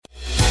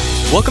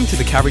Welcome to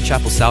the Calvary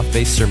Chapel South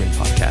Bay Sermon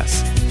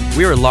Podcast.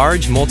 We are a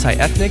large,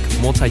 multi-ethnic,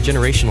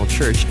 multi-generational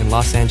church in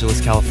Los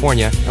Angeles,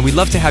 California, and we'd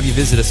love to have you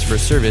visit us for a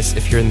service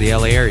if you're in the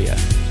LA area.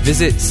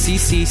 Visit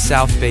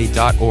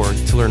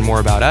ccsouthbay.org to learn more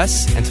about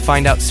us and to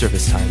find out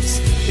service times.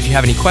 If you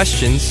have any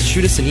questions,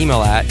 shoot us an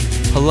email at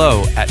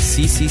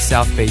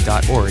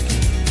hello@ccsouthbay.org.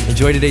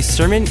 Enjoy today's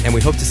sermon, and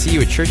we hope to see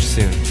you at church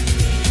soon.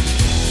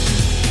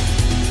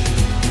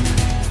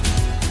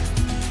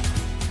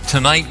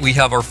 Tonight we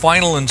have our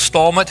final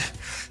installment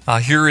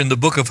here in the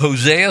book of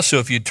Hosea. So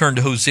if you turn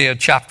to Hosea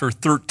chapter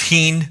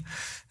 13,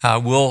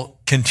 we'll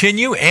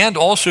continue and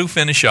also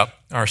finish up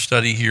our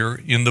study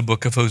here in the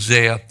book of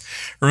Hosea.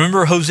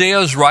 Remember, Hosea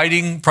is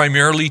writing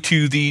primarily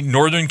to the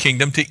northern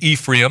kingdom, to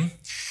Ephraim.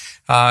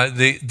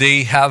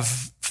 They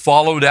have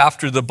followed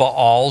after the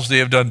Baals. They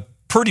have done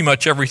pretty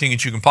much everything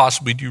that you can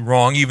possibly do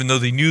wrong, even though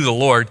they knew the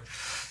Lord.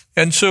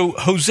 And so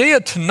Hosea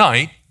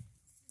tonight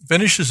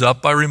finishes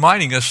up by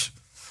reminding us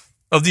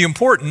of the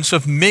importance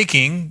of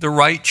making the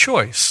right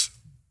choice.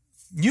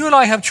 You and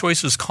I have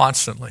choices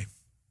constantly.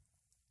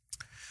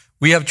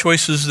 We have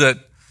choices that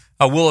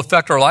will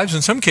affect our lives,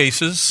 in some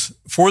cases,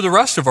 for the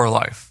rest of our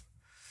life.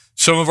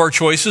 Some of our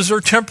choices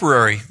are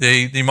temporary.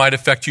 They might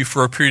affect you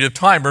for a period of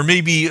time, or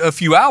maybe a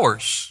few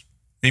hours,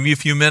 maybe a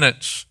few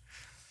minutes.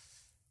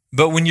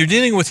 But when you're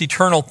dealing with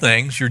eternal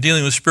things, you're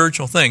dealing with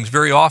spiritual things,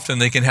 very often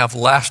they can have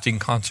lasting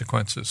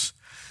consequences.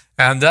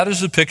 And that is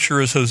the picture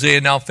as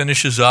Hosea now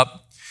finishes up.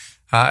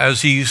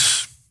 As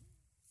he's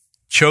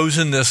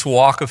chosen this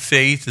walk of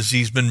faith, as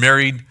he's been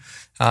married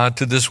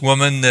to this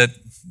woman that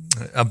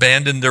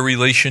abandoned their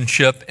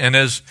relationship, and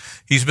as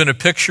he's been a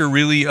picture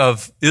really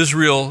of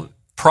Israel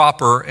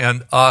proper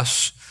and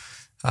us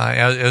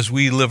as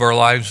we live our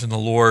lives in the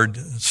Lord,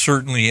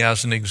 certainly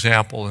as an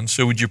example. And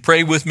so would you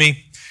pray with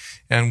me?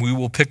 And we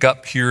will pick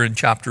up here in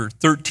chapter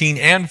 13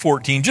 and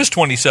 14, just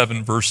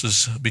 27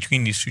 verses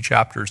between these two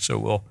chapters. So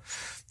we'll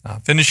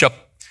finish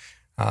up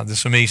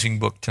this amazing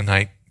book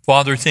tonight.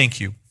 Father,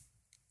 thank you.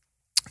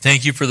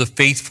 Thank you for the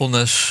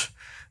faithfulness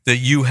that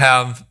you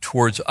have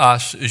towards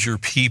us as your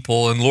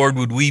people. And Lord,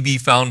 would we be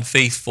found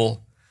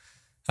faithful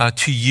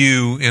to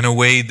you in a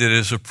way that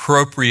is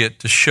appropriate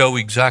to show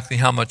exactly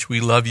how much we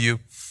love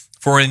you.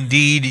 For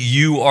indeed,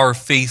 you are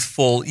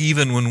faithful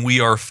even when we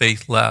are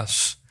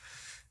faithless.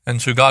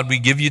 And so, God, we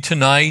give you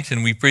tonight,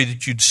 and we pray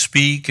that you'd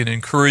speak and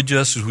encourage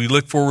us as we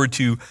look forward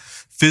to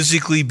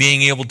physically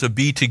being able to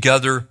be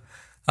together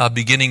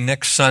beginning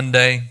next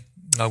Sunday.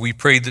 We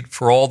pray that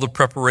for all the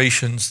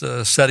preparations,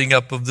 the setting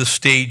up of the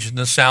stage and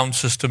the sound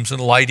systems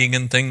and lighting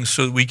and things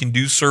so that we can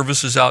do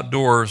services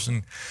outdoors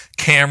and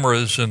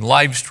cameras and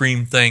live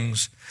stream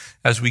things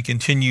as we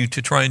continue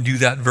to try and do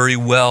that very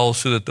well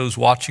so that those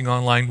watching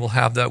online will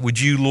have that. Would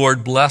you,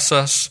 Lord, bless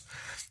us?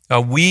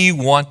 We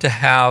want to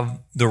have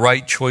the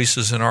right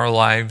choices in our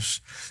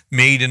lives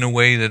made in a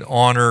way that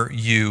honor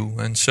you.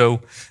 And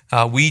so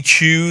we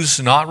choose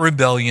not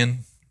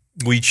rebellion,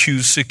 we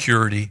choose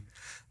security.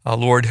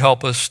 Lord,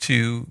 help us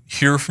to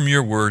hear from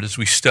your word as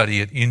we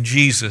study it. In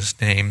Jesus'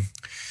 name,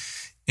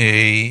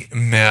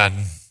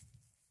 amen.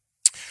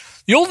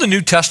 The Old and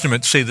New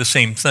Testament say the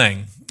same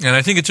thing. And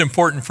I think it's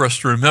important for us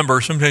to remember,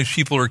 sometimes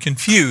people are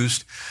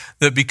confused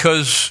that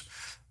because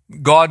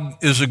God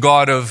is a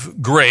God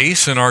of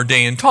grace in our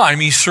day and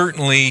time, he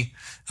certainly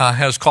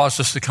has caused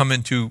us to come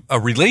into a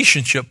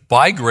relationship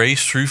by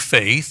grace through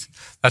faith.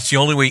 That's the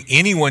only way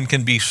anyone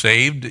can be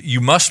saved.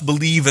 You must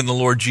believe in the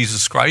Lord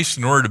Jesus Christ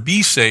in order to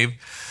be saved.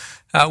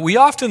 We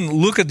often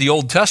look at the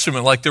Old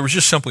Testament like there was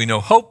just simply no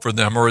hope for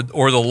them, or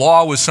the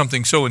law was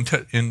something so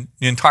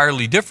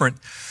entirely different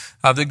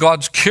that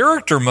God's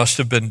character must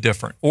have been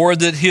different, or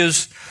that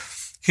his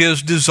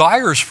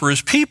desires for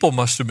his people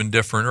must have been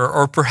different,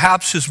 or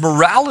perhaps his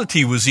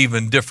morality was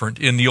even different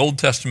in the Old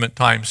Testament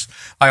times.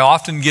 I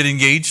often get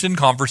engaged in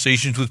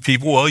conversations with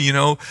people,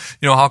 well,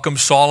 how come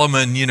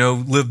Solomon,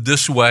 lived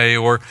this way,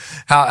 or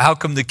how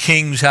come the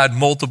kings had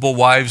multiple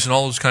wives and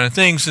all those kind of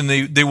things, and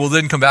they will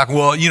then come back,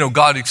 well,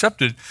 God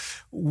accepted.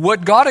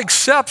 What God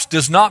accepts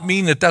does not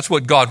mean that that's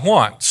what God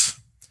wants.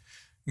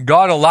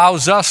 God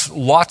allows us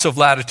lots of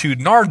latitude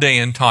in our day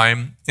and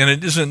time, and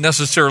it isn't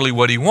necessarily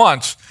what he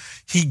wants.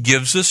 He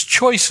gives us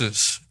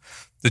choices.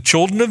 The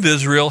children of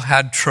Israel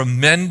had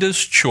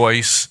tremendous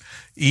choice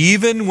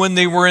even when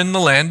they were in the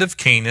land of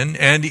Canaan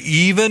and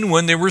even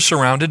when they were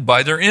surrounded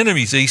by their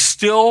enemies. They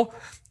still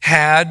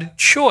had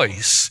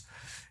choice.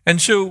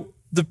 And so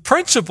the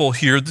principle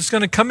here that's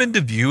going to come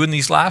into view in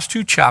these last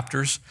two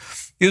chapters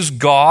is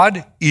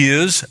God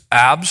is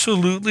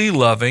absolutely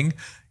loving,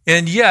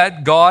 and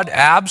yet God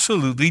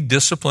absolutely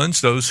disciplines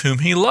those whom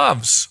he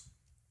loves.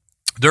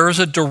 There is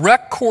a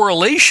direct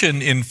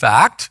correlation, in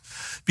fact,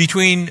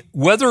 between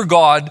whether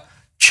God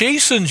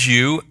chastens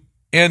you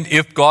and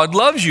if God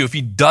loves you. If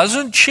he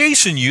doesn't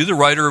chasten you, the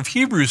writer of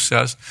Hebrews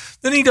says,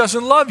 then he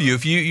doesn't love you.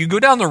 If you go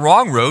down the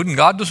wrong road and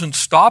God doesn't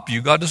stop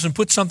you, God doesn't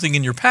put something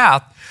in your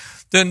path,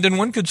 then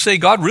one could say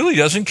God really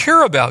doesn't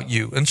care about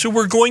you. And so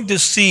we're going to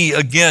see,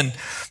 again,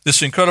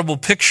 this incredible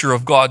picture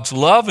of God's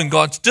love and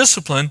God's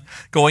discipline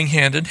going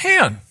hand in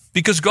hand.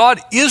 Because God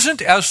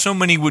isn't, as so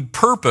many would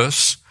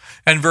purpose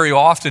and very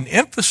often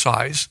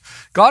emphasize,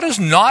 God is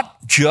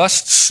not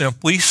just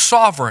simply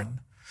sovereign.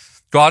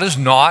 God is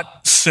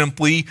not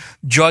simply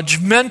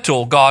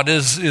judgmental. God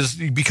is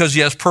because he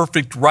has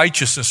perfect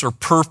righteousness or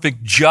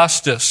perfect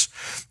justice.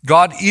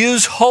 God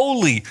is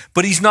holy,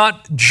 but he's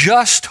not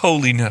just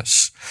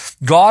holiness.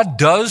 God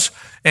does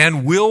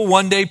and will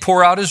one day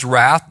pour out his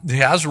wrath. He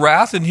has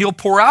wrath, and he'll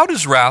pour out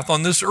his wrath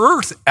on this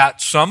earth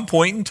at some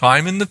point in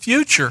time in the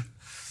future.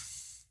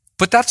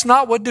 But that's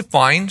not what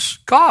defines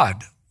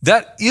God.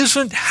 That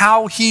isn't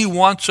how he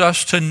wants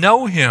us to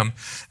know him.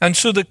 And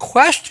so the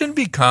question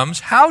becomes,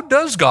 how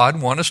does God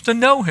want us to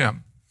know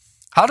him?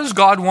 How does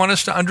God want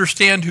us to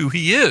understand who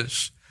he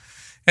is?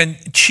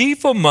 And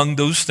chief among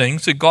those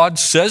things that God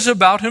says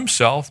about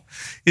himself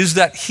is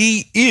that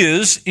he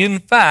is, in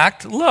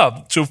fact,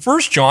 love. So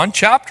 1 John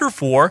chapter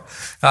 4,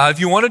 if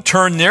you want to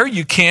turn there,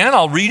 you can.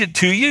 I'll read it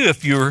to you.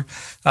 If you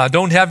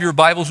don't have your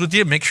Bibles with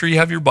you, make sure you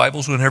have your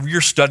Bibles whenever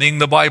you're studying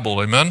the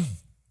Bible. Amen?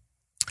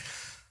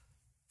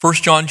 1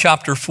 John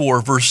chapter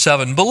 4, verse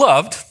 7,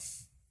 Beloved,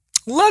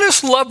 let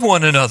us love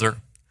one another,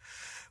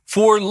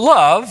 for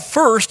love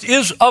first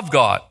is of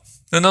God.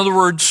 In other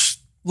words,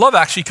 love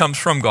actually comes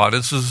from God.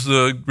 This is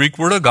the Greek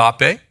word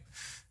agape,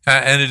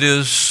 and it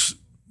is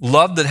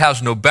love that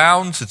has no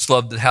bounds. It's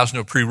love that has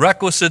no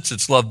prerequisites.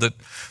 It's love that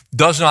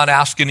does not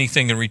ask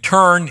anything in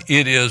return.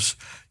 It is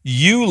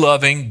you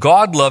loving,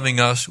 God loving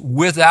us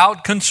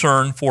without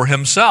concern for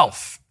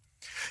himself.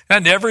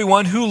 And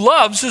everyone who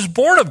loves is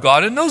born of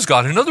God and knows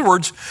God. In other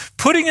words,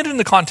 putting it in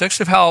the context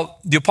of how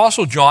the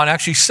Apostle John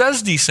actually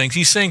says these things,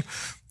 he's saying,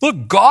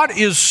 look, God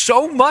is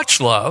so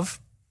much love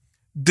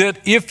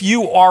that if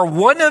you are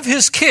one of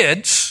his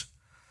kids,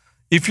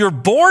 if you're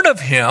born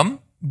of him,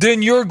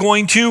 then you're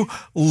going to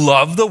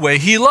love the way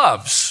he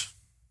loves.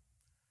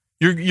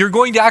 You're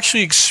going to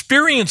actually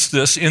experience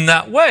this in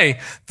that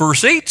way.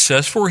 Verse 8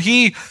 says, For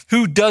he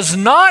who does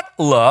not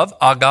love,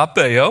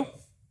 agapeo,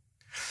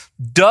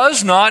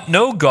 does not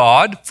know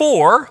God,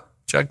 for,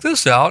 check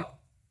this out,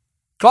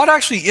 God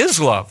actually is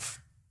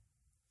love.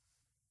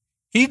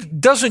 He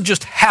doesn't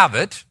just have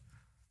it.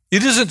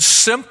 It isn't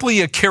simply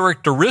a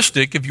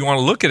characteristic, if you want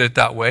to look at it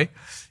that way.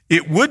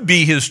 It would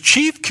be his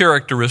chief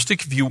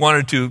characteristic if you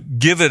wanted to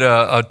give it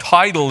a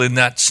title in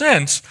that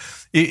sense.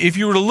 If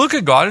you were to look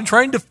at God and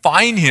try and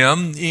define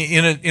him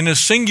in a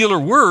singular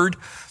word,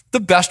 the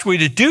best way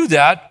to do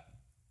that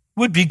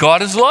would be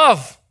God is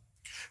love.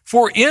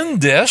 For in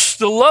this,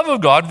 the love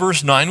of God,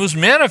 verse 9, was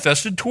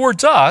manifested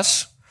towards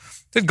us,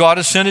 that God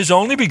has sent his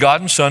only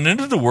begotten Son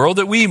into the world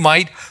that we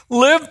might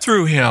live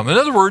through him. In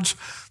other words,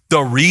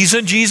 the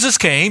reason Jesus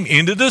came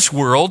into this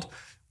world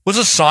was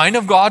a sign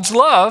of God's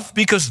love,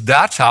 because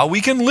that's how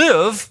we can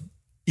live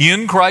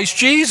in Christ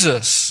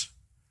Jesus.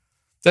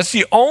 That's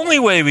the only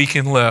way we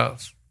can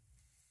live.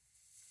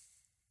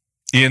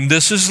 In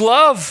this is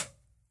love.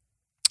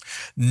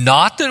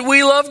 Not that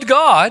we loved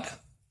God,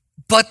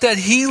 but that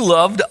he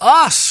loved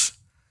us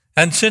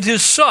and sent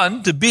his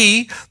Son to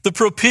be the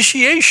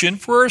propitiation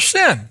for our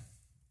sin.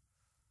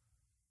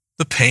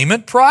 The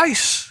payment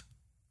price.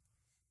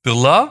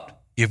 Beloved,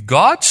 if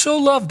God so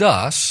loved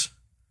us,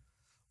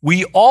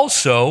 we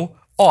also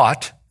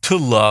ought to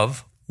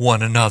love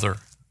one another.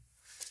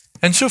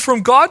 And so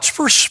from God's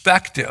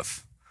perspective,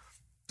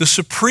 the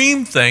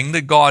supreme thing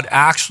that God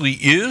actually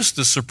is,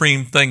 the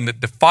supreme thing that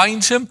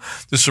defines him,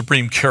 the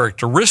supreme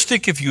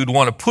characteristic, if you'd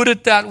want to put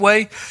it that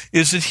way,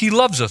 is that he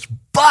loves us.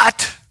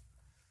 But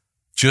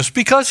just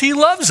because he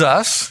loves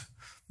us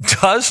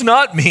does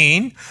not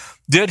mean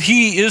that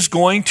he is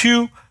going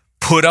to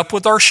put up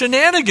with our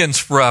shenanigans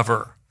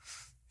forever.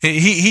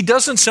 He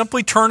doesn't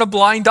simply turn a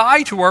blind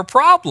eye to our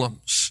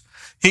problems.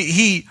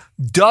 He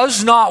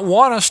does not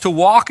want us to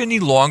walk any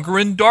longer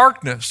in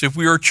darkness if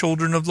we are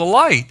children of the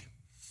light.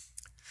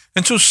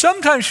 And so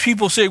sometimes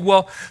people say,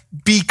 well,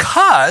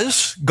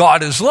 because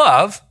God is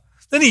love,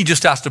 then he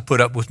just has to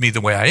put up with me the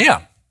way I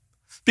am.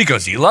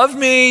 Because he loved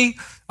me,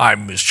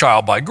 I'm his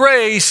child by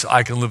grace,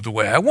 I can live the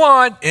way I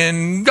want,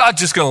 and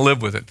God's just going to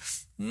live with it.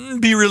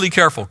 Be really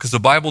careful, because the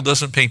Bible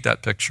doesn't paint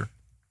that picture.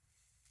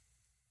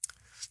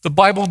 The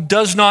Bible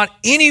does not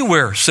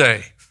anywhere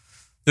say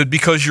that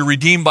because you're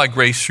redeemed by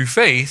grace through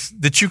faith,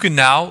 that you can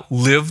now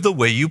live the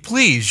way you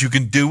please. You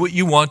can do what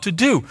you want to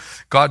do.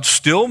 God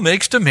still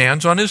makes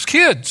demands on his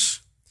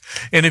kids.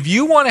 And if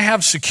you want to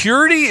have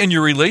security in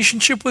your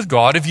relationship with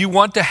God, if you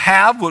want to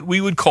have what we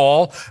would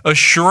call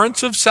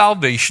assurance of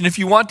salvation, if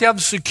you want to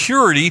have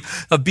security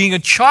of being a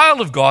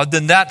child of God,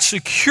 then that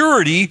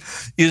security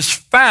is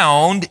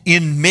found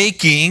in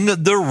making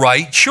the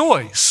right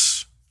choice.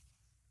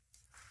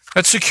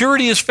 That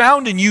security is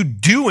found in you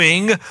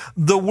doing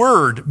the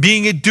word,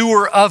 being a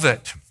doer of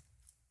it.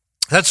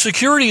 That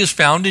security is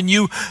found in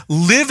you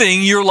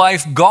living your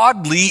life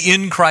godly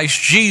in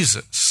Christ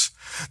Jesus.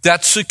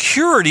 That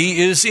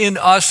security is in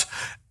us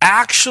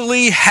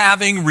actually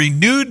having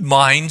renewed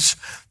minds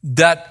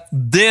that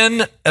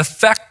then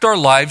affect our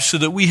lives so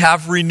that we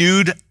have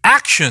renewed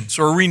actions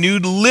or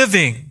renewed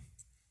living.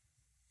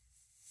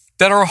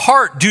 That our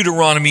heart,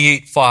 Deuteronomy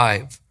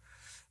 8:5,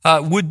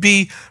 would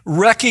be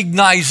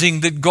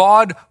recognizing that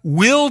God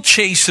will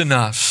chasten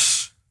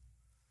us.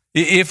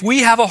 If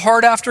we have a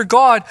heart after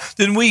God,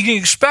 then we can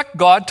expect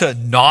God to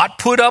not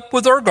put up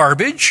with our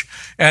garbage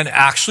and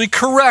actually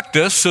correct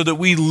us so that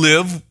we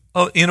live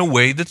in a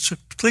way that's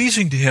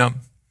pleasing to Him.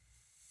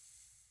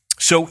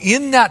 So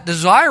in that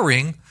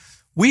desiring,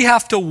 we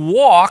have to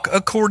walk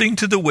according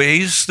to the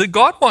ways that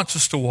God wants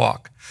us to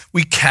walk.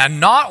 We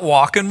cannot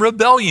walk in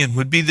rebellion,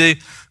 would be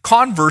the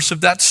converse of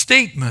that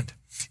statement.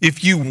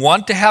 If you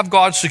want to have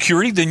God's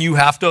security, then you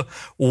have to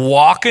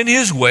walk in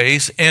His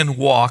ways and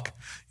walk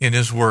in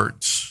His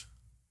words.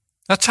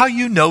 That's how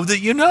you know that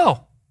you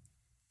know.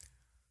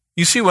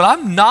 You see, when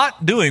I'm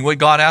not doing what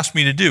God asked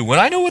me to do, when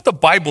I know what the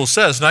Bible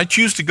says and I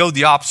choose to go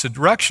the opposite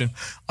direction,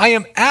 I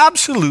am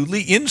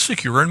absolutely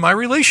insecure in my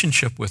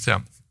relationship with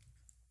Him.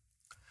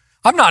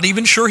 I'm not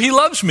even sure He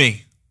loves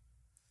me.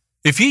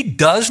 If He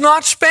does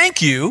not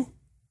spank you,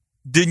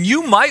 then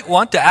you might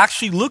want to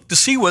actually look to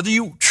see whether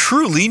you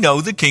truly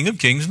know the King of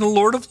Kings and the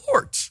Lord of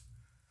Lords.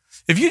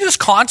 If you just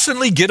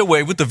constantly get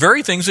away with the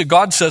very things that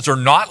God says are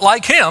not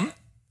like Him,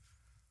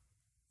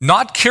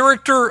 not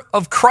character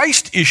of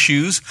Christ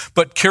issues,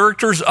 but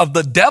characters of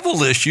the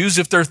devil issues,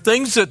 if they're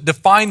things that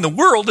define the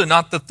world and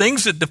not the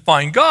things that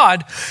define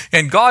God,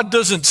 and God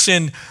doesn't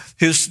send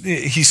He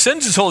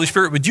sends His Holy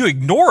Spirit, but you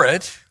ignore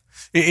it,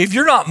 if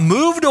you're not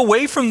moved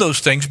away from those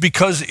things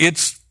because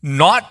it's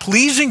not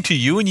pleasing to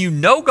you and you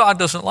know God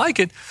doesn't like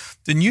it,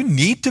 then you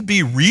need to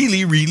be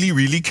really, really,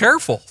 really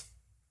careful.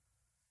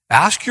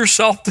 Ask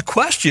yourself the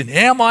question,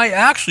 am I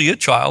actually a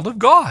child of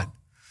God?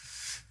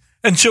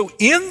 And so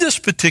in this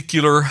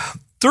particular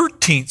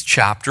 13th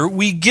chapter,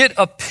 we get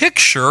a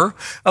picture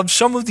of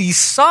some of these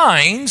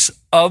signs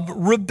of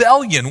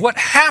rebellion. What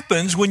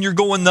happens when you're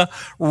going the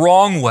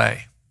wrong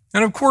way?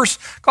 And of course,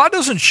 God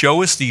doesn't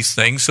show us these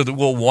things so that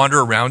we'll wander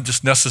around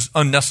just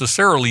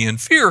unnecessarily in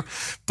fear,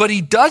 but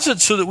He does it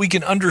so that we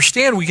can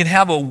understand, we can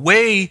have a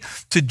way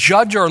to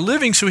judge our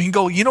living so we can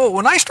go, you know what,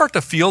 when I start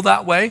to feel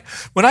that way,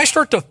 when I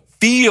start to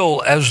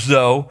feel as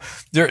though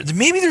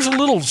maybe there's a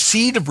little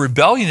seed of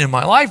rebellion in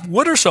my life,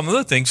 what are some of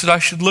the things that I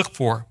should look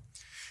for?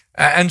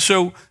 And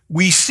so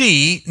we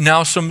see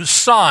now some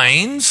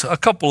signs, a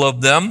couple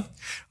of them,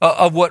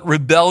 of what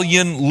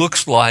rebellion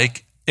looks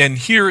like. And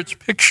here it's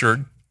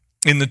pictured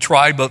in the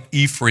tribe of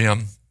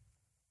Ephraim.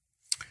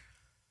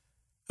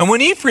 And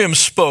when Ephraim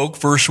spoke,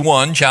 verse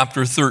 1,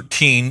 chapter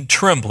 13,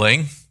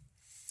 trembling,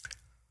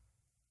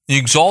 he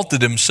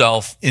exalted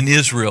himself in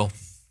Israel.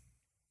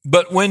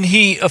 But when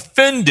he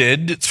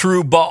offended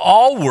through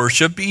Baal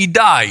worship, he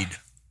died.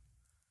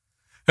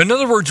 In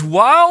other words,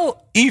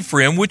 while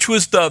Ephraim, which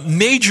was the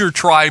major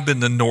tribe in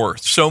the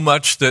north, so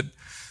much that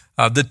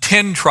the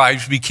 10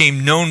 tribes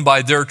became known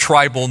by their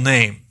tribal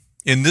name.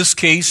 In this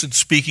case, it's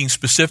speaking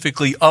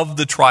specifically of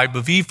the tribe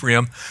of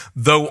Ephraim,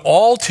 though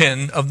all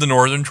 10 of the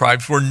northern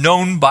tribes were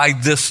known by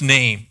this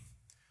name.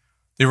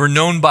 They were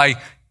known by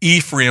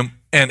Ephraim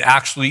and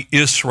actually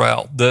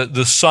Israel,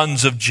 the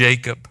sons of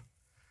Jacob.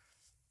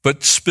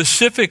 But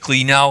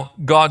specifically now,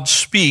 God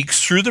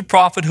speaks through the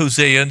prophet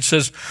Hosea and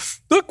says,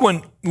 look,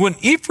 when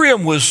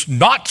Ephraim was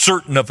not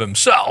certain of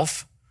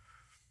himself,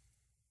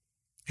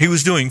 he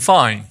was doing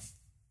fine.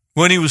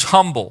 When he was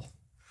humble.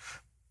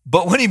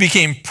 But when he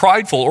became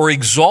prideful or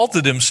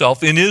exalted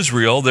himself in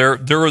Israel, there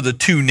are the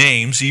two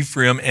names,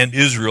 Ephraim and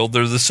Israel,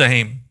 they're the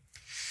same.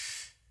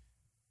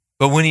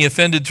 But when he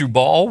offended through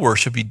Baal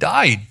worship, he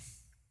died.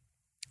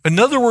 In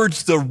other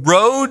words, the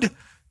road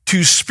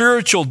to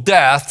spiritual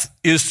death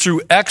is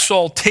through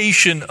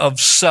exaltation of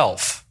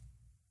self.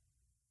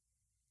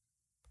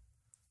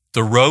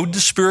 The road to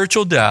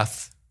spiritual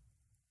death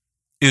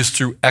is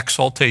through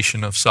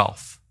exaltation of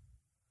self.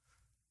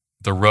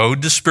 The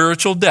road to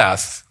spiritual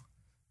death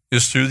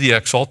is through the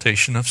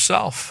exaltation of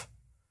self.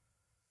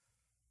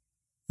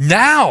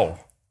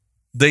 Now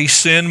they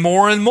sin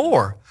more and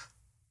more.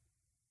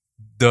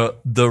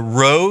 The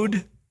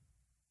road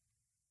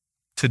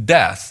to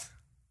death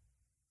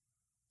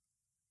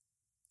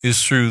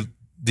is through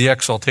the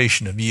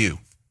exaltation of you.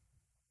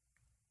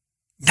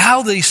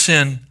 Now they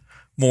sin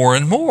more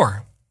and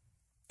more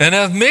and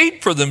have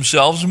made for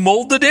themselves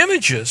molded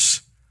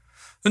images.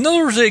 In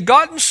other words, they've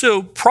gotten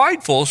so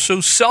prideful,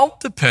 so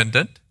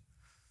self-dependent,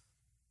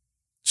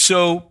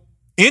 so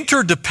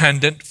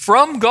interdependent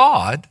from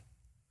God.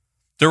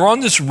 They're on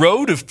this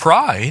road of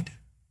pride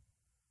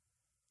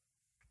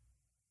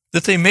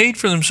that they made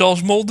for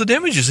themselves molded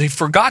images. They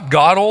forgot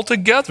God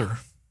altogether.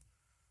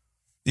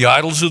 The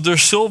idols of their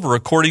silver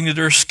according to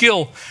their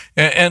skill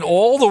and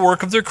all the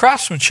work of their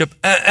craftsmanship.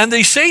 And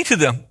they say to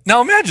them,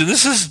 now imagine,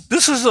 this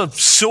is a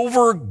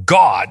silver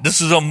god. This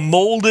is a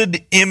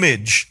molded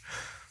image.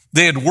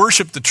 They had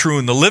worshiped the true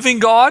and the living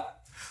God.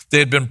 They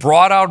had been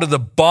brought out of the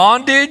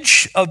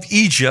bondage of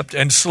Egypt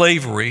and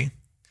slavery.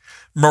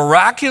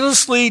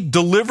 miraculously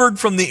delivered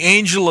from the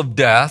angel of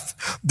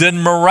death, then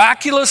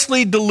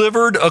miraculously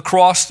delivered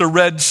across the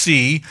Red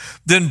Sea,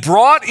 then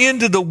brought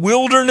into the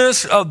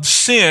wilderness of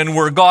sin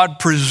where God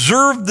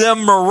preserved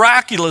them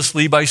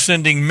miraculously by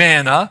sending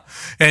manna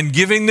and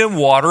giving them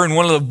water in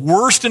one of the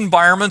worst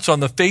environments on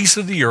the face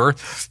of the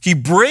earth. He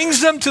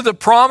brings them to the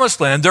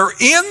promised land. They're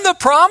in the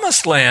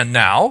promised land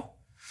now.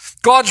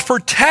 God's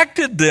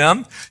protected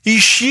them.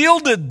 He's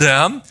shielded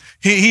them.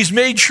 He's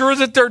made sure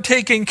that they're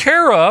taken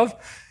care of.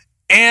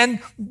 And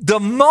the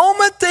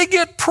moment they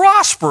get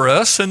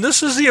prosperous, and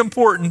this is the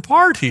important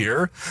part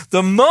here,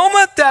 the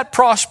moment that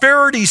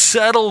prosperity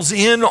settles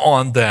in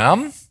on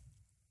them,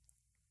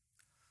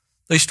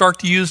 they start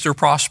to use their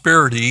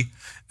prosperity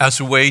as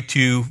a way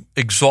to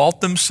exalt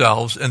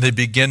themselves, and they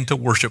begin to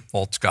worship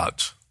false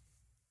gods.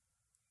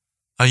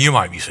 Now you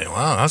might be saying,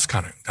 well, that's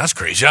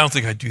crazy. I don't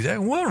think I'd do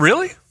that. Well,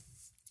 really?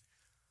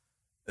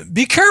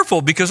 Be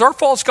careful, because our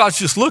false gods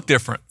just look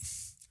different.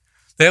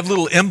 They have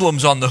little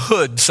emblems on the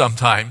hood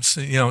sometimes.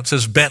 It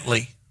says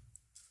Bentley.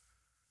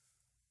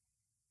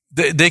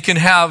 They can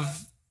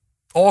have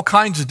all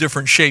kinds of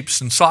different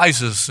shapes and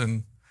sizes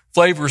and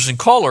flavors and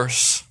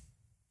colors.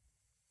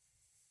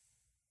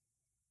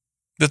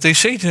 But they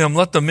say to him,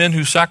 let the men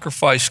who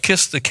sacrifice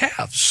kiss the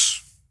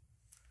calves.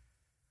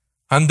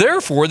 And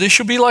therefore they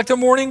shall be like the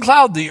morning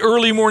cloud, the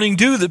early morning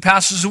dew that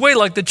passes away,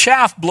 like the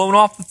chaff blown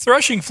off the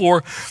threshing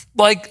floor,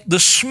 like the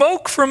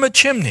smoke from a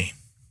chimney.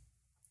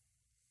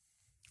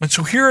 And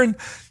so here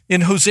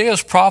in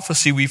Hosea's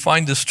prophecy, we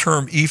find this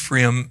term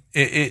Ephraim.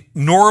 It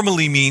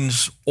normally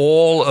means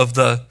all of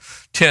the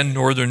 10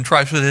 northern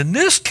tribes. But in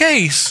this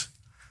case,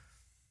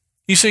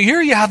 you see,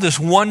 here you have this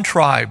one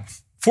tribe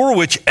for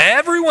which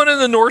everyone in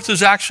the north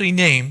is actually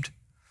named.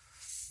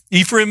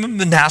 Ephraim and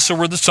Manasseh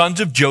were the sons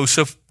of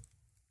Joseph,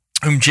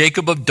 whom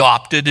Jacob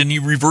adopted, and he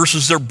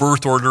reverses their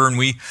birth order, and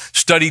we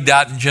studied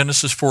that in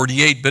Genesis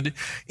 48. But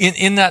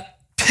in that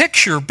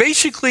picture,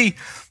 basically,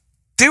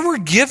 they were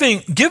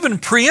given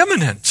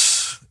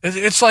preeminence.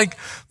 It's like,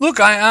 look,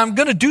 I'm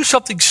going to do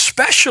something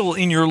special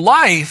in your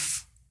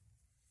life.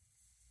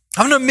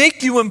 I'm going to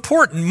make you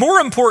important, more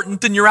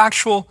important than your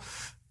actual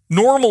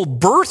normal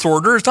birth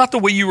order. It's not the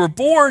way you were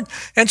born.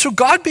 And so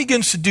God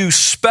begins to do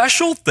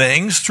special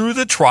things through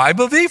the tribe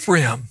of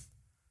Ephraim.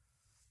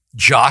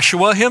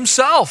 Joshua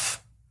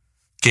himself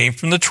came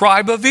from the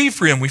tribe of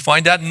Ephraim. We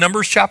find that in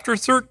Numbers chapter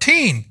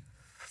 13.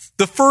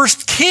 The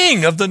first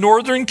king of the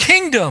northern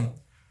kingdom,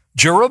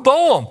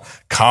 Jeroboam,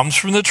 comes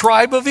from the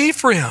tribe of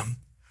Ephraim.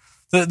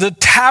 The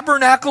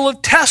tabernacle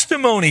of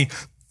testimony,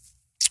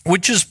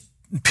 which is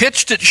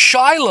pitched at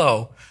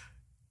Shiloh,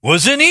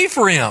 was in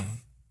Ephraim.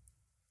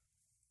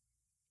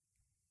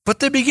 But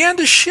they began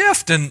to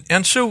shift,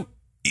 and so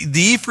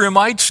the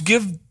Ephraimites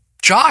give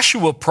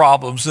Joshua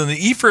problems, and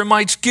the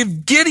Ephraimites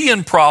give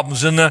Gideon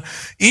problems, and the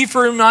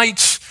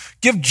Ephraimites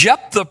give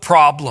Jephthah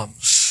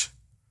problems.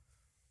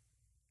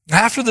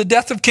 After the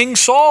death of King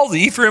Saul, the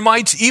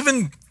Ephraimites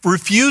even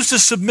refused to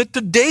submit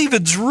to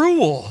David's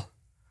rule.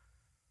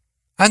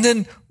 And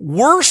then,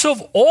 worse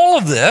of all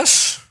of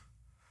this,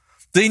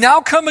 they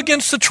now come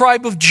against the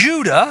tribe of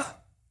Judah,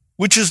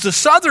 which is the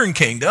southern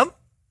kingdom,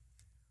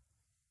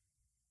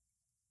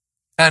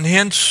 and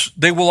hence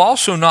they will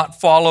also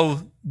not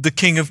follow the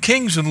King of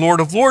Kings and Lord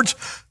of Lords,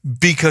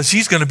 because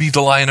he's going to be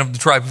the Lion of the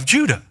tribe of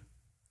Judah.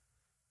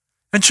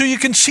 And so you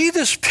can see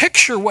this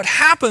picture, what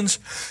happens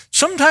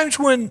sometimes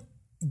when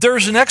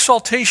there's an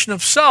exaltation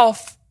of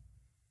self.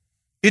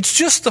 It's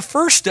just the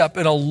first step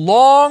in a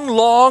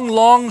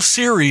long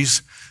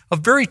series of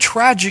very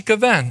tragic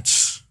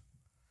events.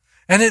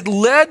 And it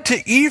led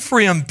to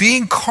Ephraim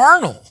being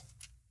carnal.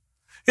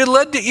 It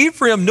led to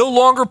Ephraim no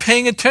longer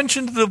paying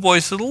attention to the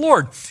voice of the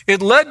Lord.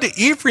 It led to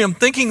Ephraim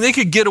thinking they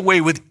could get away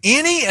with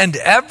any and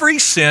every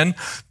sin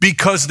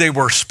because they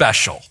were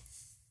special.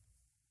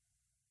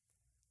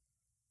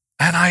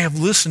 And I have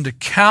listened to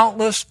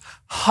countless,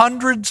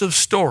 hundreds of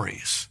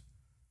stories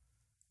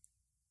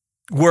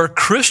where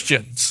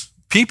Christians,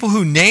 people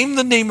who name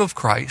the name of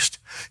Christ,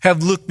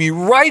 have looked me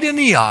right in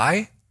the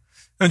eye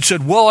and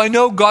said, well, I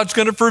know God's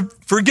going to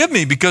forgive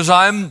me because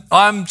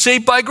I'm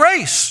saved by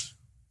grace.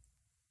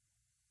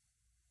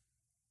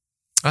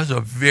 That's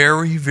a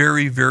very,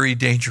 very, very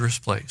dangerous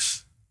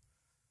place.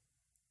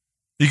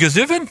 Because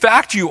if in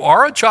fact you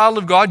are a child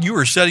of God, you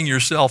are setting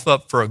yourself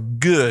up for a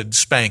good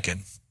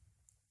spanking.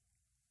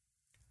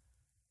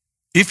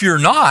 If you're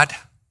not,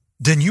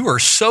 then you are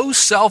so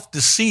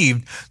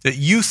self-deceived that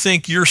you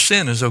think your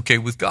sin is okay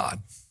with God.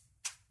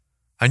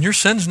 And your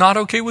sin's not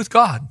okay with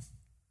God.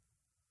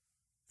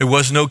 It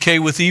wasn't okay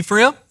with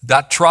Ephraim,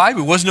 that tribe.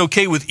 It wasn't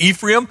okay with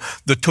Ephraim,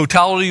 the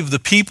totality of the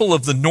people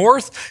of the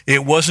north.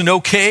 It wasn't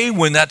okay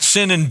when that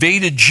sin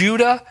invaded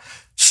Judah.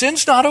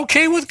 Sin's not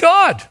okay with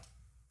God.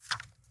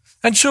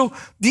 And so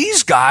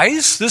these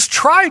guys, this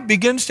tribe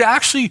begins to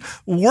actually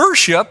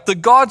worship the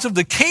gods of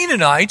the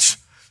Canaanites,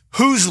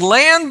 whose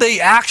land they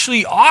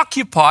actually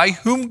occupy,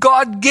 whom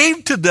God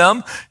gave to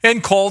them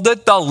and called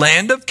it the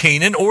land of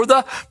Canaan or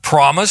the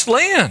promised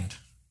land.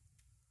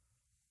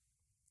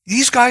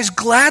 these guys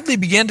gladly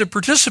began to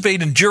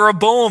participate in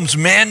Jeroboam's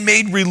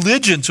man-made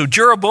religion. So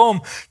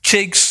Jeroboam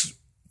takes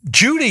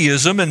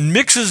Judaism and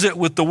mixes it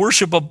with the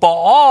worship of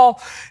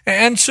Baal.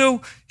 And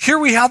so here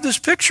we have this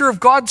picture of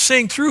God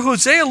saying through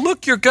Hosea,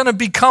 look, you're going to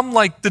become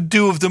like the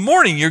dew of the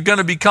morning. You're going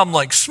to become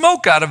like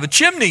smoke out of a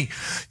chimney.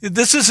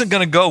 This isn't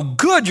going to go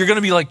good. You're going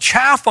to be like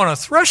chaff on a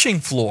threshing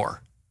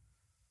floor.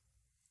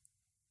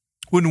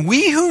 When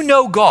we who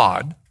know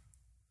God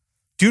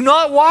do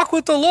not walk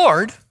with the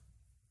Lord,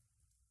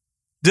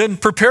 then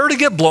prepare to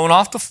get blown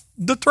off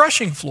the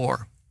threshing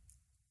floor.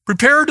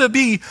 Prepare to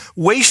be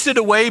wasted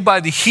away by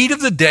the heat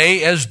of the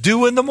day as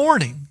dew in the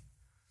morning.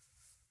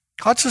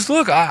 God says,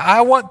 look,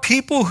 I want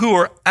people who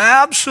are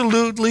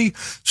absolutely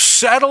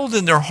settled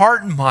in their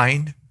heart and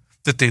mind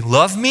that they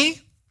love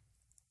me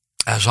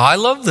as I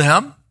love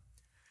them.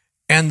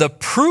 And the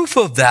proof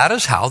of that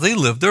is how they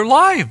live their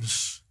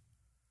lives.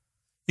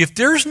 If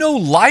there's no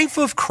life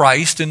of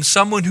Christ in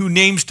someone who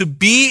names to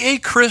be a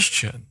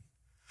Christian,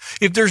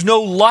 if there's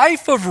no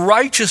life of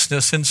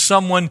righteousness in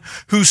someone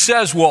who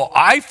says, well,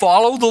 I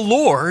follow the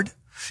Lord,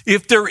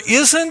 if there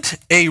isn't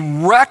a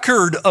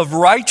record of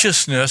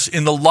righteousness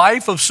in the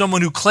life of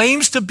someone who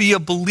claims to be a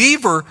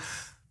believer,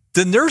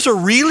 then there's a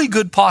really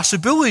good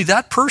possibility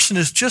that person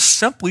is just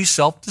simply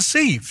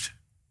self-deceived.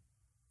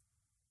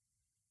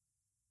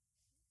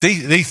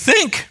 They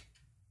think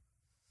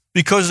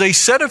because they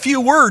said a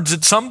few words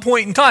at some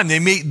point in time.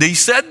 They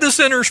said the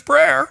sinner's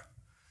prayer,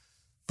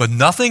 but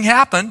nothing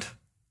happened.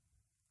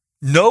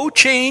 No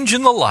change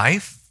in the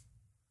life.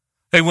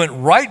 They went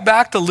right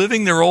back to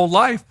living their old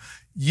life.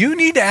 You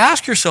need to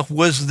ask yourself,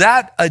 was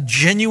that a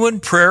genuine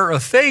prayer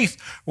of faith,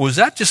 or was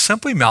that just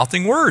simply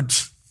mouthing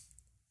words?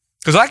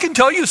 Because I can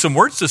tell you some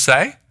words to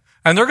say,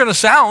 and they're going to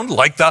sound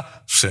like the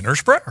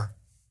sinner's prayer.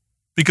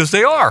 Because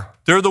they are.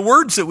 They're the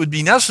words that would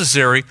be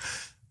necessary,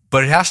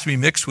 but it has to be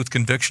mixed with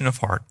conviction of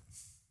heart.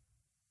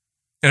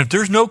 And if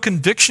there's no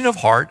conviction of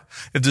heart,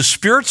 if the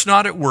Spirit's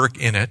not at work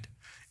in it,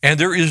 and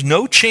there is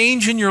no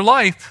change in your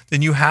life,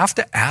 then you have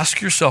to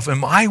ask yourself,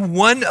 am I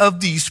one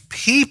of these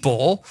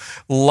people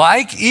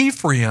like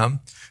Ephraim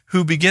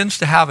who begins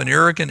to have an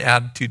arrogant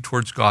attitude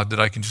towards God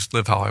that I can just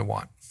live how I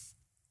want?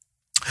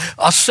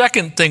 A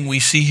second thing we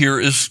see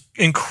here is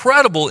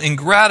incredible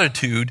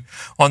ingratitude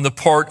on the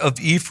part of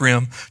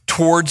Ephraim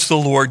towards the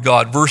Lord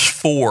God. Verse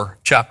 4,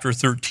 chapter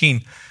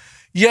 13.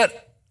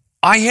 Yet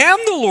I am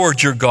the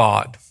Lord your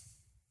God.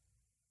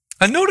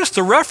 And notice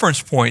the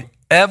reference point,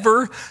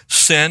 ever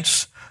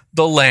since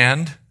the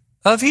land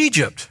of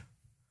Egypt.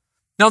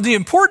 Now, the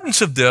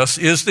importance of this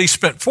is they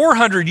spent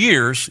 400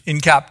 years in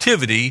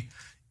captivity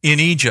in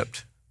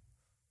Egypt.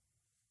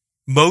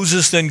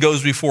 Moses then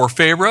goes before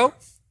Pharaoh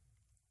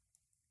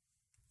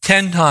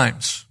 10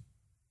 times.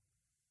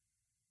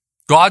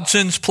 God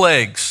sends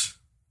plagues.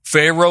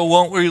 Pharaoh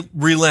won't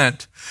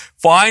relent.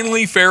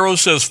 Finally, Pharaoh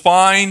says,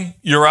 fine,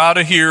 you're out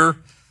of here.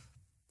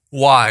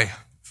 Why?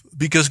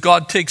 Because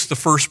God takes the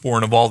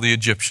firstborn of all the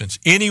Egyptians,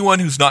 anyone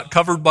who's not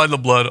covered by the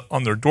blood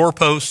on their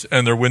doorposts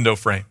and their window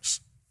frames.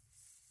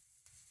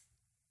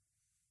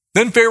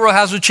 Then Pharaoh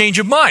has a change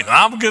of mind.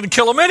 I'm going to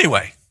kill them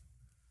anyway.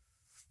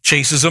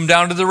 Chases them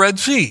down to the Red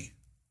Sea.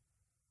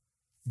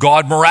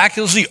 God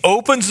miraculously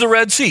opens the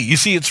Red Sea. You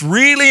see, it's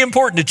really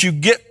important that you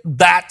get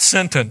that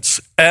sentence,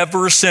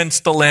 ever since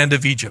the land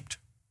of Egypt.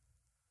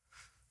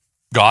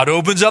 God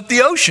opens up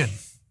the ocean.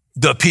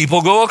 The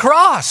people go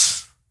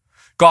across.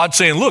 God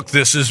saying, look,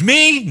 this is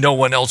me. No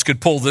one else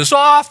could pull this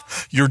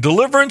off. Your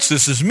deliverance,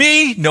 this is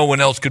me. No one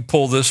else could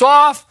pull this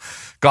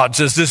off. God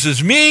says, this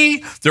is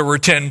me. There were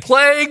 10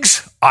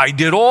 plagues. I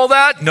did all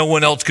that. No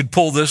one else could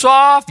pull this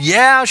off.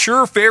 Yeah,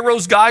 sure,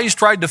 Pharaoh's guys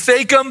tried to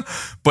fake them,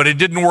 but it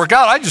didn't work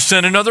out. I just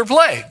sent another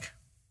plague.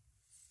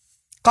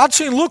 God's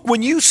saying, look,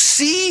 when you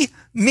see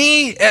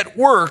me at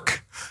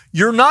work,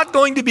 you're not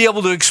going to be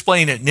able to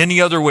explain it in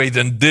any other way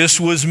than this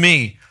was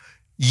me.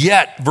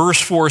 Yet,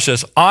 verse 4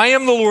 says, I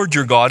am the Lord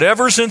your God,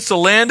 ever since the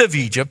land of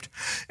Egypt,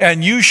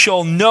 and you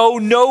shall know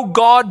no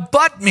God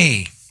but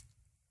me,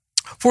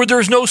 for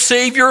there's no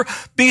Savior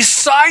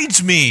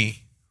besides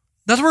me.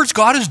 In other words,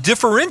 God is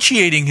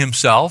differentiating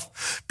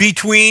himself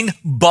between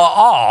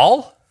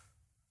Baal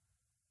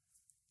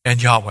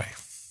and Yahweh.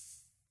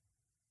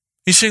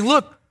 He's saying,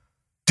 look,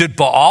 did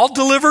Baal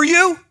deliver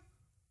you?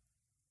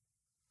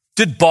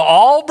 Did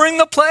Baal bring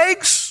the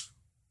plagues?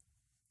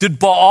 Did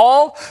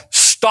Baal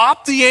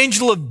stop the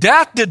angel of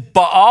death? Did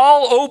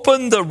Baal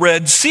open the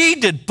Red Sea?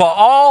 Did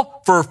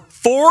Baal, for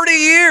 40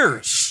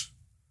 years,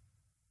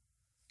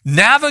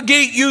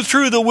 navigate you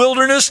through the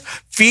wilderness,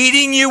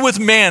 feeding you with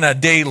manna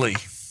daily?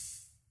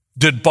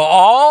 Did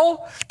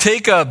Baal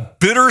take a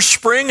bitter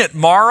spring at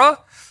Marah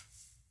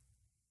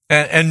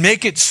and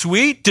make it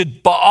sweet?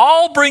 Did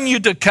Baal bring you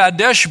to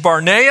Kadesh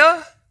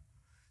Barnea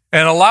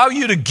and allow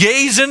you to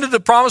gaze into the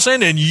promised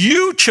land, and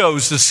you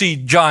chose to see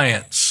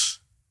giants?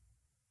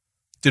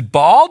 Did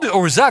Baal do,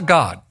 or was that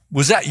God?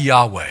 Was that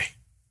Yahweh?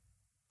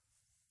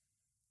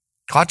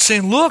 God's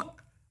saying, look,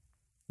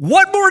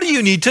 what more do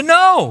you need to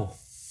know?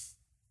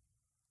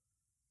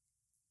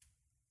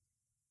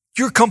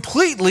 You're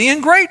completely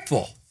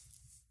ungrateful.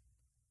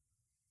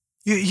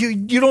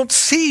 You don't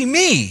see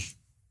me.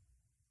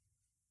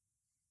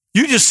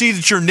 You just see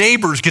that your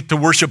neighbors get to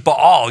worship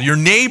Baal. Your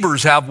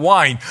neighbors have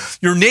wine.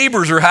 Your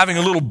neighbors are having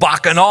a little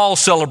bacchanal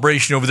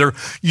celebration over there.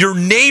 Your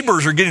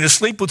neighbors are getting to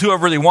sleep with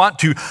whoever they want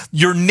to.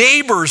 Your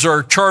neighbors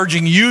are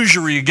charging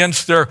usury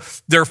against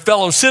their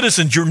fellow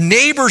citizens. Your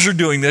neighbors are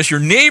doing this. Your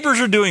neighbors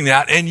are doing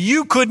that. And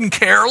you couldn't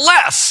care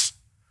less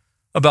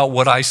about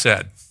what I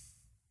said,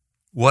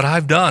 what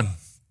I've done.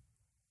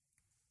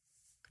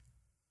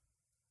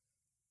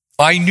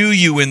 I knew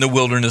you in the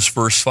wilderness,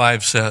 verse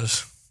 5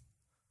 says.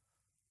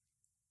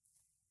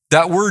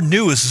 That word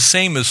knew is the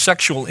same as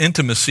sexual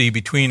intimacy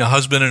between a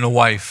husband and a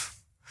wife.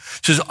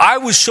 It says, I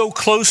was so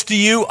close to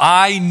you,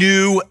 I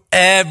knew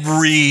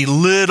every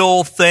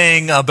little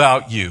thing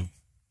about you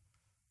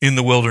in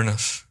the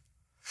wilderness,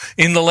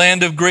 in the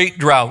land of great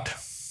drought.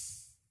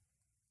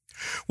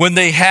 When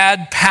they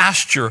had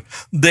pasture,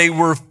 they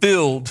were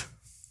filled.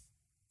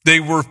 They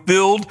were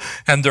filled,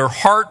 and their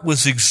heart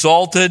was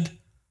exalted,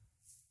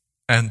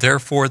 and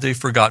therefore they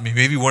forgot me.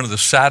 Maybe one of the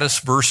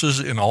saddest verses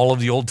in all of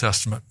the Old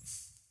Testament.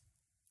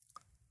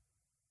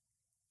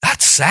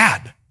 That's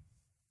sad.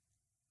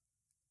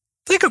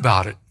 Think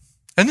about it.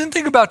 And then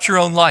think about your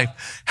own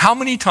life. How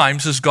many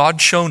times has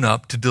God shown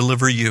up to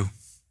deliver you?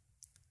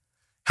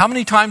 How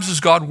many times has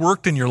God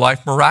worked in your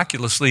life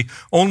miraculously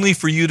only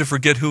for you to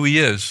forget who he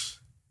is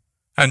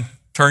and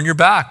turn your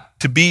back,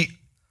 to be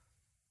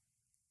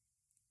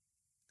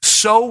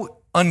so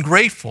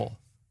ungrateful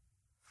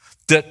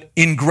that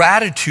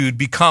ingratitude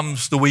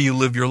becomes the way you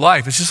live your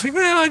life? It's just like,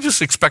 man, I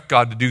just expect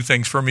God to do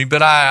things for me,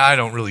 but I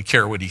don't really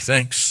care what he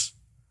thinks.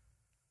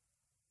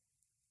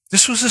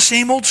 This was the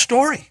same old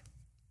story.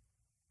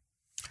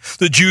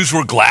 The Jews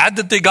were glad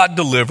that they got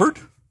delivered.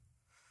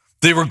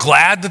 They were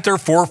glad that their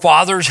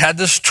forefathers had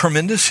this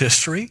tremendous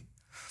history.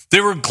 They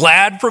were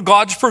glad for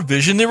God's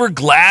provision. They were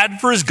glad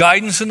for his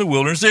guidance in the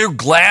wilderness. They were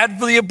glad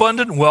for the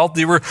abundant wealth.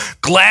 They were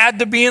glad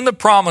to be in the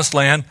promised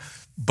land,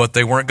 but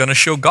they weren't going to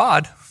show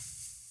God.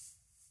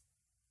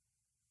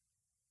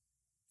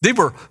 They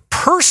were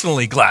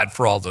personally glad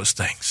for all those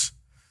things,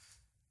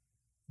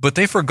 but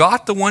they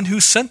forgot the one who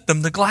sent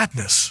them the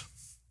gladness.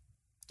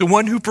 The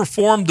one who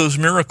performed those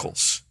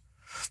miracles.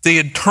 They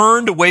had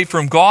turned away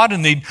from God,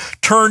 and they'd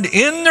turned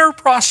in their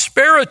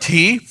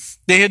prosperity,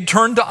 they had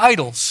turned to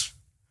idols.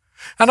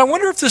 And I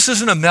wonder if this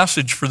isn't a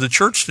message for the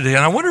church today,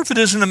 and I wonder if it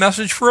isn't a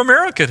message for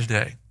America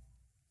today.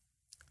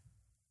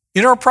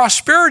 In our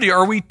prosperity,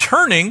 are we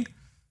turning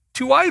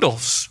to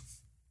idols?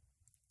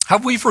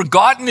 Have we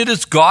forgotten it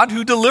is God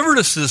who delivered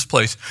us to this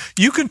place?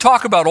 You can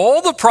talk about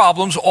all the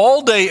problems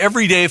all day,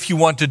 every day, if you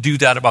want to do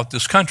that about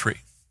this country.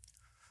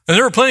 And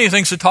there are plenty of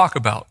things to talk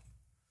about.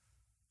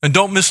 And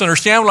don't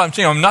misunderstand what I'm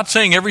saying. I'm not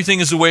saying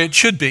everything is the way it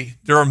should be.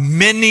 There are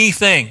many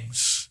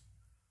things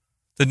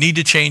that need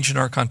to change in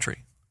our country.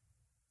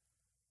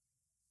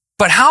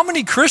 But how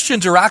many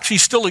Christians are actually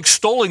still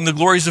extolling the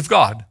glories of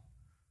God?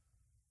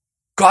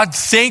 God,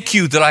 thank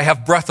you that I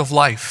have breath of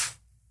life.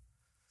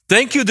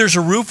 Thank you there's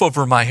a roof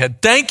over my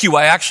head. Thank you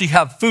I actually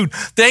have food.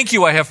 Thank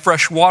you I have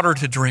fresh water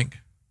to drink.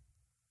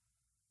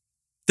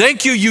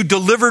 Thank you, you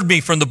delivered me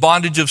from the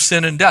bondage of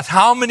sin and death.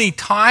 How many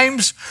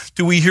times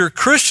do we hear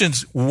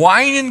Christians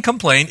whine and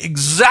complain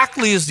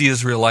exactly as the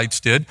Israelites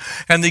did,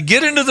 and they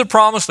get into the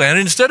promised land,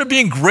 and instead of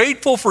being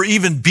grateful for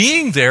even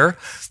being there,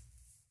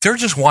 they're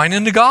just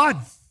whining to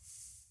God.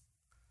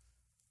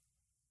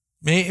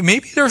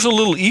 Maybe there's a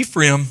little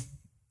Ephraim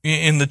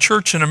in the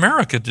church in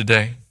America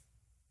today.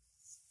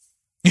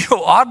 You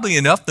know, oddly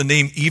enough, the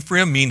name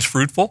Ephraim means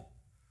fruitful.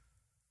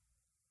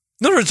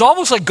 In other words, it's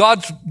almost like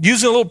God's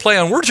using a little play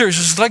on words here. It's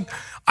just like,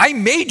 I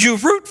made you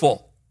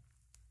fruitful.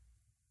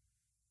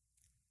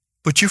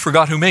 But you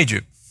forgot who made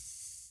you.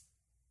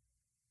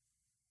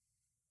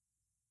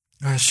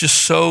 And it's just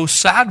so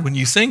sad when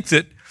you think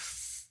that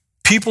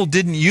people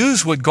didn't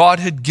use what God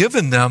had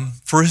given them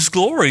for his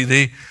glory.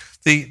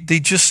 They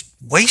just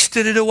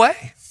wasted it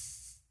away.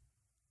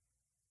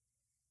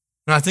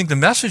 And I think the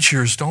message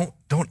here is don't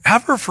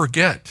ever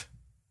forget.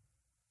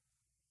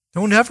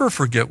 Don't ever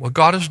forget what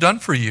God has done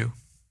for you.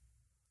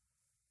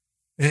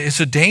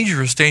 It's a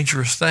dangerous,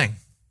 dangerous thing.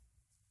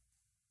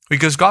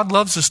 Because God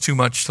loves us too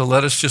much to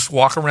let us just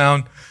walk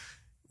around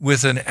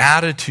with an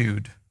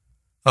attitude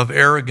of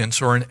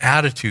arrogance or an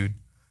attitude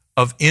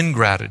of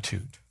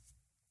ingratitude.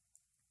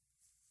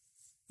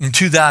 And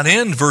to that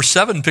end, verse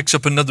 7 picks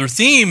up another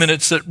theme, and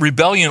it's that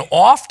rebellion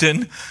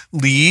often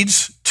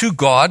leads to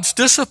God's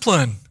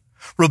discipline.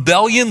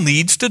 Rebellion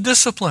leads to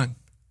discipline.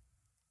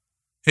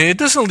 It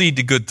doesn't lead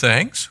to good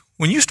things.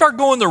 When you start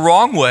going the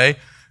wrong way,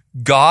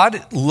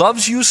 God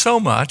loves you so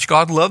much.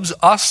 God loves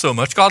us so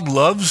much. God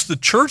loves the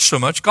church so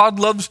much. God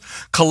loves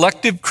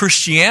collective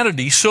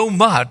Christianity so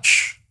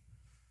much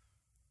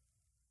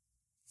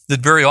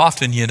that very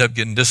often you end up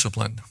getting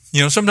disciplined.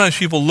 You know, sometimes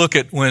people look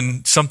at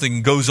when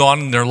something goes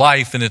on in their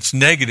life and it's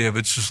negative.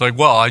 It's just like,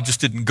 well, I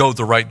just didn't go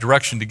the right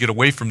direction to get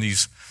away from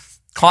these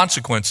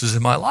consequences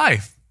in my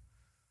life.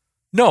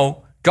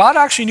 No, God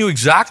actually knew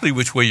exactly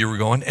which way you were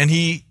going, and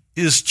he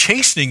is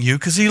chastening you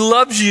because he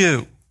loves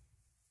you.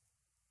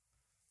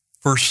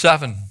 Verse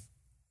 7,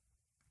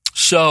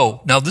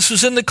 So, now this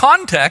is in the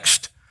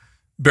context,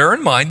 bear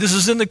in mind, this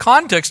is in the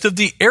context of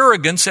the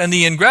arrogance and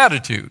the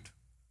ingratitude.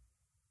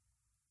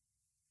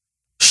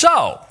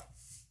 So,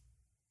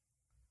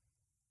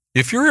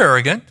 if you're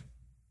arrogant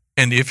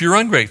and if you're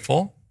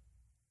ungrateful,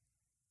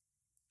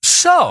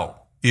 so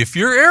if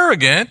you're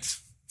arrogant,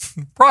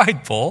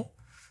 prideful,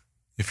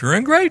 if you're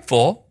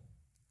ungrateful,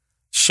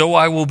 so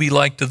I will be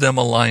like to them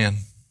a lion.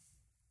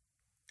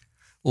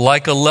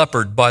 Like a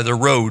leopard by the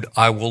road,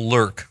 I will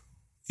lurk.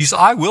 These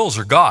I wills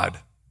are God.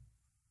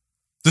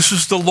 This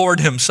is the Lord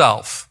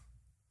himself.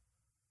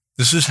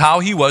 This is how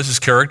he was. His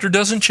character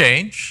doesn't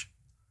change.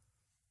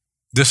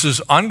 This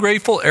is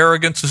ungrateful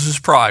arrogance. This is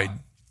pride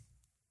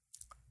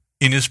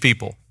in his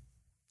people.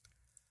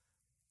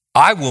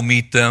 I will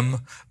meet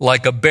them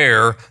like a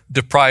bear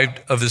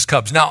deprived of his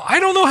cubs. Now, I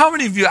don't know how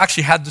many of you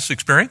actually had this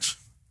experience,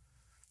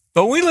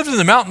 but when we lived in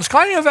the mountains,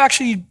 kind of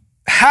actually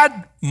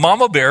had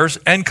mama bears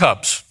and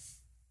cubs.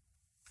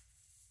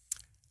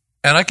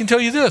 And I can tell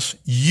you this,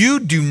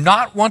 you do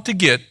not want to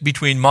get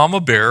between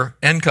mama bear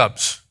and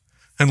cubs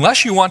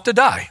unless you want to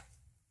die.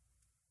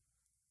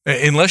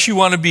 Unless you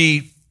want to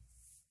be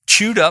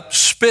chewed up,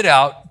 spit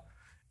out,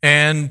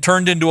 and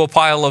turned into a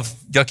pile of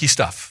yucky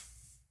stuff.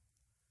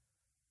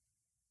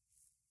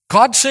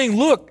 God's saying,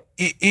 look,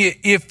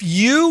 if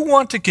you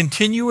want to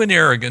continue in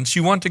arrogance,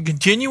 you want to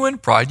continue in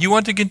pride, you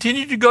want to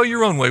continue to go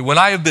your own way, when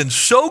I have been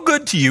so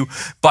good to you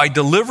by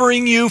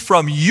delivering you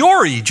from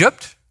your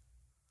Egypt,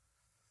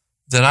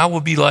 then I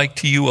will be like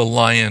to you a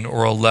lion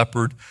or a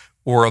leopard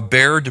or a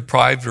bear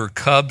deprived of their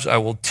cubs. I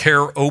will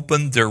tear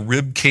open their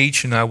rib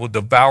cage and I will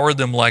devour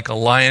them like a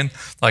lion,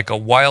 like a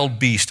wild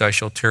beast I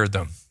shall tear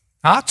them.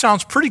 Now, that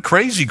sounds pretty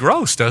crazy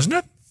gross, doesn't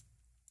it?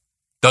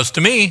 Does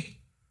to me.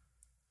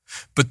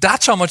 But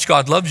that's how much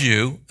God loves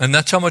you, and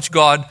that's how much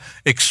God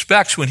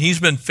expects when he's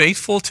been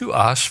faithful to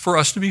us for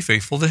us to be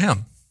faithful to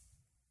him.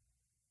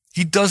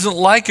 He doesn't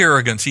like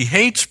arrogance. He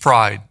hates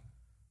pride.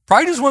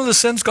 Pride is one of the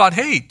sins God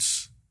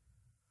hates.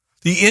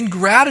 The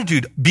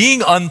ingratitude,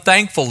 being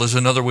unthankful is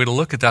another way to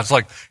look at that. It's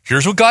like,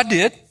 here's what God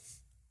did.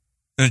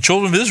 And the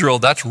children of Israel,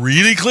 that's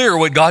really clear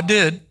what God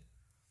did.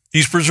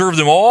 He's preserved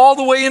them all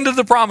the way into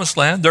the promised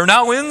land. They're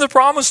now in the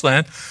promised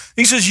land.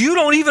 He says, you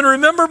don't even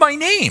remember my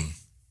name.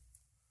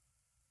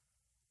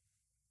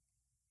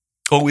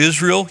 O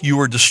Israel, you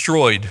are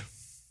destroyed.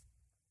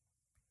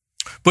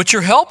 But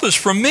your help is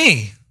from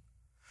me.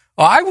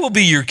 I will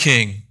be your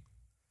king.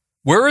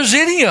 Where is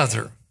any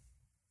other?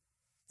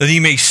 That he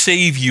may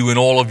save you in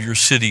all of your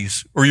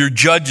cities, or your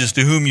judges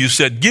to whom you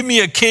said, give me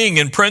a king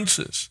and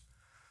princes.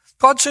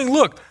 God's saying,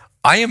 look,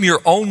 I am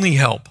your only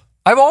help.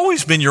 I've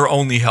always been your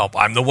only help.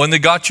 I'm the one that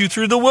got you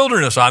through the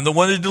wilderness. I'm the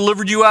one that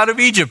delivered you out of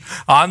Egypt.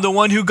 I'm the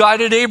one who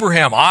guided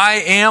Abraham.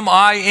 I am.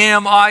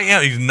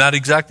 Isn't that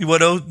exactly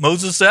what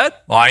Moses said?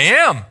 I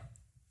am.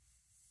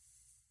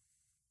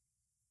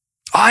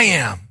 I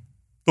am.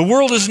 The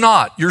world is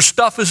not. Your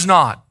stuff is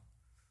not.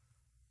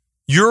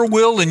 Your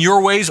will and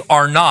your ways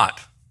are not.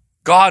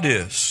 God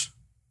is.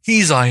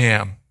 He's I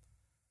am.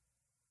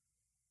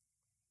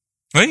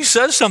 When he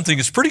says something,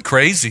 it's pretty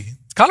crazy.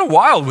 It's kind of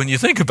wild when you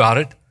think about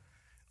it.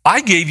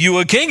 I gave you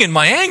a king in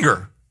my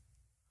anger.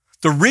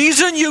 The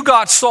reason you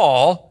got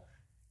Saul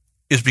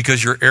is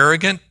because you're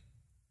arrogant,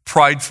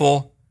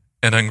 prideful,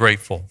 and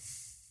ungrateful.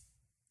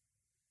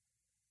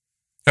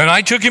 And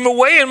I took him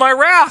away in my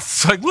wrath.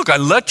 It's like, look, I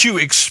let you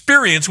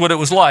experience what it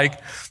was like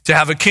to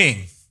have a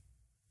king.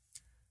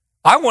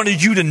 I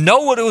wanted you to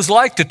know what it was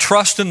like to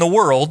trust in the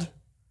world,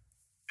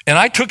 and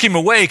I took him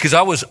away because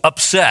I was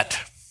upset.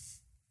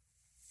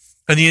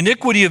 And the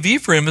iniquity of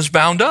Ephraim is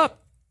bound up.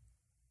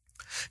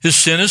 His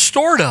sin is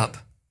stored up.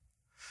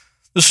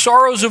 The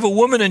sorrows of a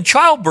woman in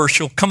childbirth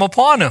shall come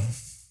upon him.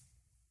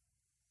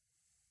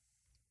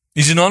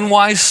 He's an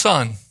unwise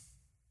son,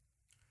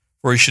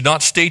 for he should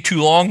not stay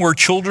too long where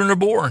children are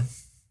born.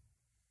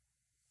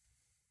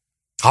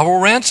 I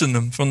will ransom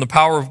them from the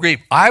power of grave.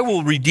 I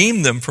will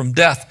redeem them from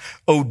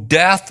death. O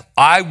death,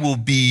 I will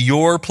be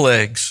your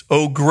plagues.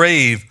 O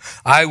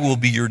grave, I will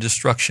be your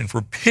destruction.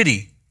 For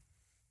pity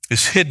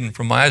is hidden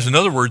from my eyes. In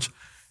other words,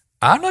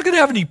 I'm not going to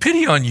have any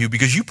pity on you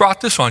because you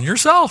brought this on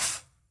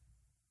yourself.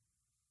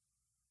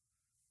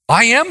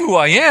 I am who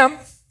I am.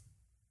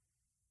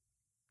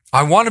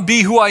 I want to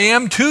be who I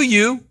am to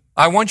you.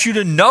 I want you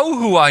to know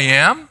who I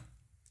am.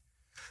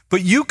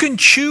 But you can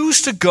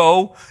choose to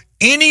go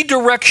any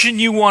direction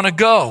you want to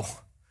go.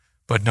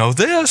 But know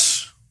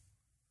this.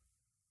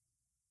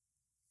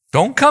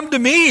 Don't come to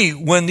me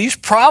when these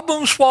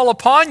problems fall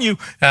upon you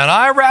and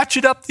I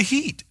ratchet up the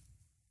heat.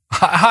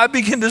 I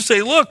begin to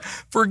say, look,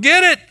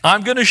 forget it.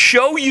 I'm going to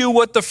show you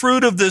what the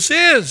fruit of this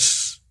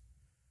is.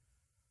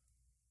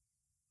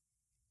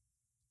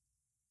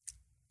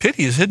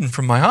 Pity is hidden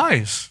from my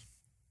eyes.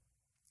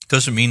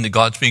 Doesn't mean that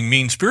God's being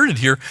mean-spirited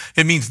here.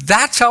 It means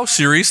that's how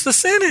serious the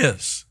sin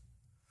is.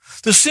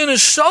 The sin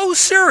is so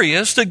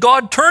serious that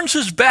God turns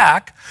his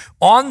back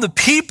on the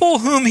people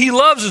whom he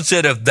loves and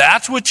said, if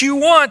that's what you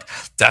want,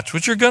 that's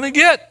what you're going to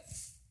get.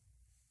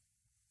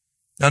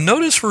 Now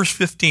notice verse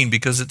 15,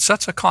 because it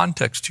sets a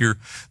context here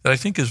that I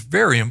think is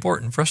very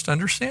important for us to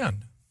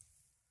understand.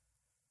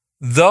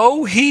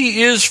 Though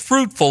he is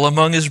fruitful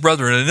among his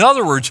brethren. In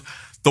other words,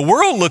 the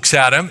world looks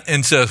at him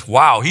and says,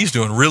 wow, he's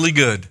doing really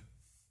good.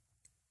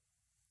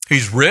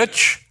 He's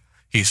rich.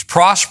 He's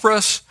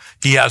prosperous.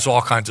 He has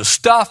all kinds of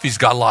stuff. He's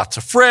got lots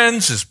of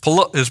friends. His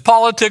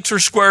politics are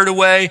squared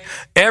away.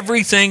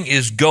 Everything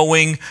is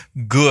going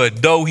good,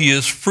 though he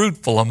is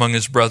fruitful among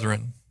his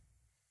brethren.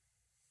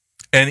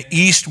 An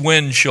east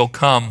wind shall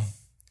come.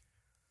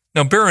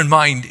 Now, bear in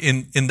mind,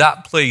 in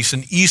that place,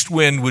 an east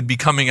wind would be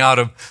coming out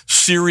of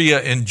Syria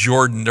and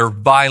Jordan. They're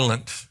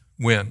violent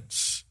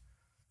winds.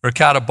 They're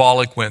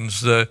catabolic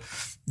winds. The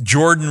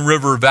Jordan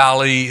River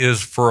Valley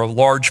is, for a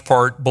large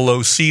part,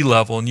 below sea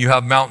level, and you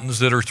have mountains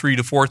that are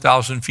 3,000 to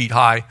 4,000 feet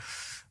high,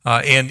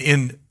 and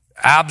in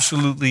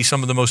absolutely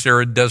some of the most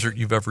arid desert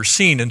you've ever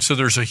seen. And so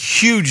there's a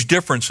huge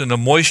difference in the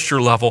moisture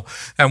level.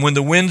 And when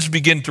the winds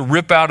begin to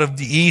rip out of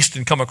the east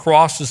and come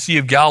across the Sea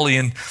of Galilee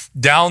and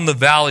down the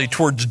valley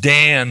towards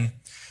Dan,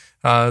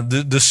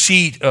 the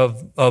seat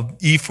of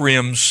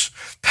Ephraim's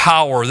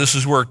power, this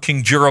is where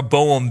King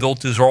Jeroboam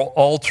built his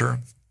altar.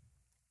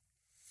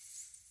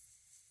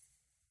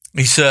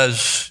 He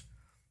says,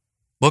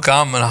 look,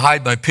 I'm going to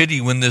hide my pity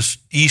when this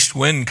east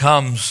wind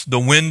comes. The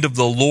wind of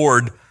the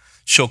Lord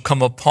shall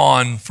come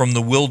upon from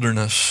the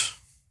wilderness.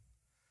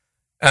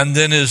 And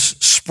then his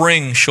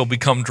spring shall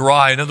become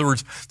dry. In other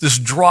words, this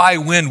dry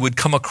wind would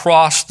come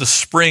across the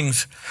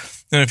springs.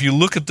 And if you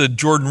look at the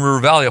Jordan River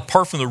Valley,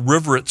 apart from the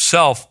river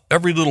itself,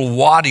 every little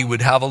wadi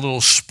would have a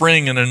little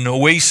spring and an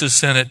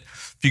oasis in it.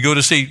 If you go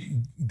to, say,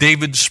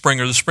 David's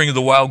spring or the spring of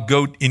the wild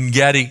goat in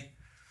Gedi,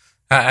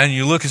 and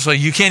you look, it's like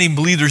you can't even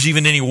believe there's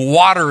even any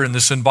water in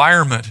this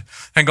environment.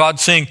 And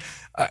God's saying,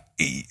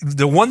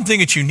 the one thing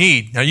that you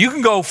need, now you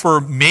can go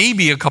for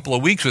maybe a couple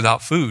of weeks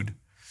without food,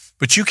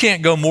 but you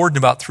can't go more than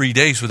about 3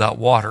 days without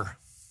water.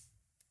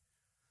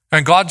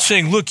 And God's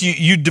saying, look,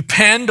 you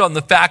depend on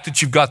the fact that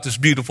you've got this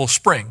beautiful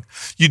spring.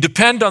 You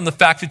depend on the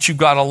fact that you've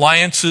got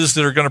alliances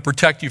that are going to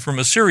protect you from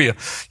Assyria.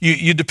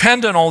 You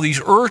depend on all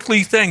these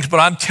earthly things, but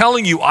I'm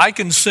telling you, I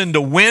can send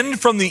a wind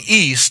from the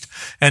east,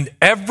 and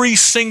every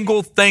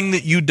single thing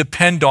that you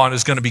depend on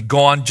is going to be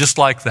gone just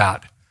like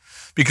that.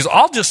 Because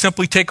I'll just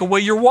simply take away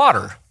your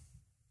water.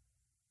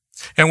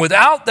 And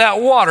without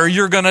that water,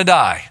 you're going to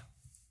die.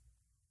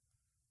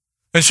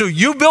 And so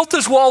you built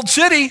this walled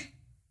city.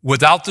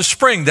 Without the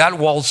spring, that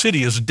walled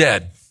city is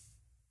dead.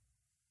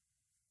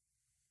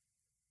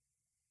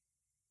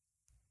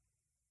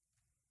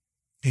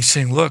 He's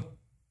saying, look,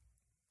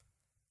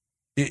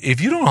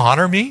 if you don't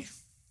honor me,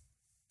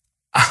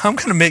 I'm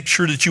going to make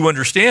sure that you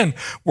understand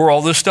where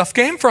all this stuff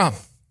came from.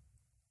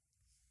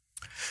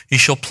 He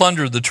shall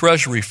plunder the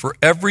treasury for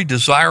every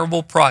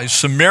desirable prize.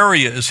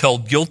 Samaria is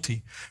held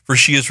guilty, for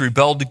she has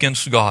rebelled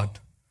against God.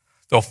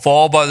 They'll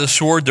fall by the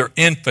sword. Their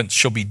infants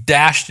shall be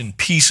dashed in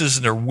pieces,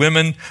 and their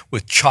women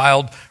with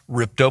child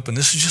ripped open.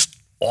 This is just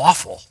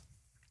awful.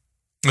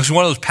 This is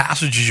one of those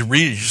passages you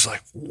read, and you're just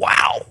like,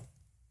 wow.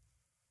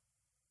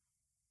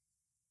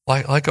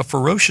 Like a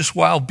ferocious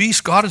wild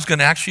beast, God is going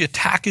to actually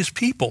attack his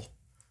people.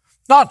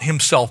 Not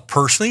himself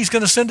personally. He's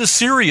going to send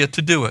Assyria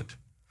to do it.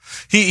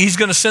 He's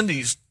going to send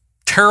these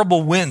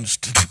terrible winds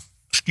to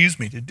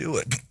do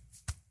it.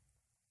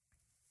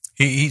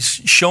 He's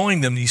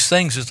showing them these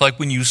things. It's like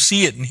when you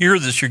see it and hear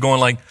this, you're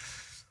going like,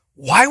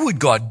 why would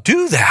God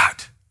do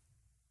that?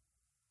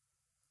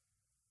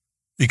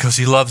 Because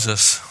he loves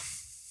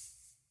us.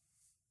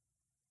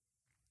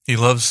 He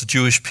loves the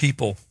Jewish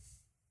people.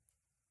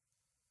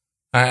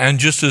 And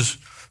just as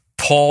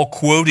Paul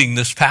quoting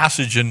this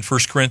passage in 1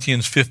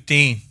 Corinthians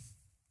 15,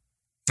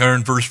 or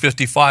in verse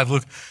 55,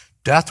 look,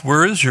 death,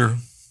 where is your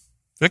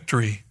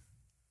victory?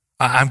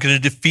 I'm going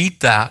to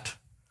defeat that.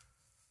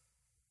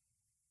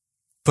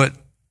 But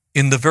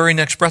in the very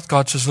next breath,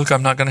 God says, look,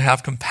 I'm not going to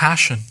have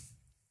compassion.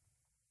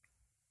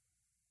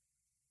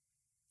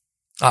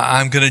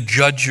 I'm going to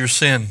judge your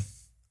sin.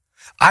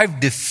 I've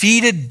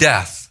defeated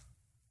death.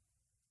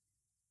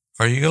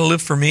 Are you going to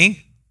live for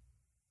me?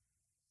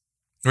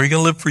 Or are you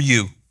going to live for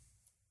you?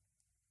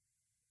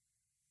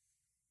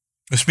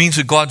 This means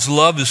that God's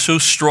love is so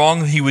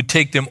strong that he would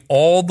take them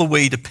all the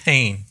way to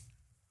pain.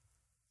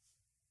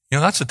 You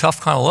know, that's a tough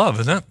kind of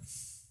love, isn't it?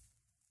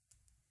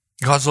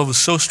 God's love was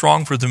so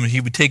strong for them,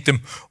 he would take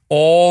them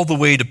all the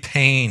way to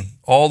pain,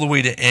 all the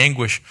way to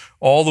anguish,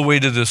 all the way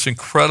to this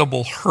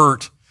incredible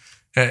hurt.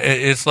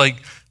 It's like,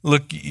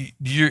 look,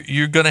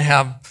 you're going to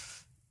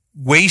have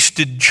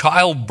wasted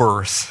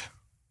childbirth.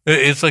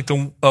 It's like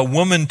a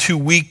woman too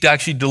weak to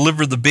actually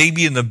deliver the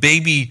baby and the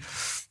baby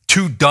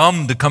too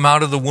dumb to come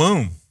out of the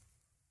womb.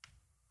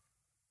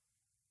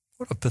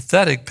 What a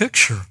pathetic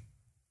picture.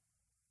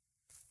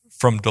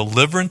 From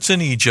deliverance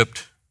in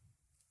Egypt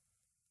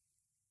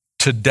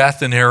to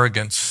death and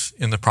arrogance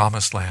in the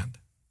promised land.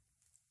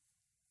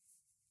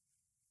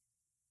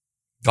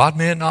 God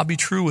may not be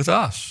true with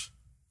us.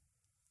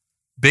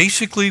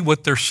 Basically,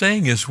 what they're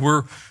saying is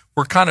we're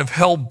kind of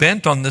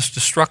hell-bent on this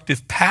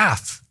destructive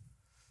path.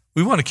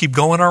 We want to keep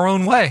going our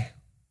own way.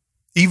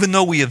 even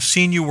though we have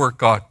seen you work,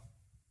 God.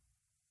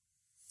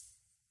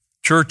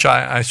 Church,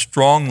 I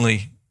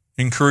strongly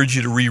encourage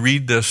you to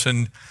reread this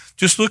and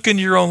just look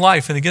into your own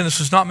life. And again,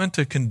 this is not meant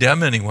to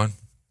condemn anyone.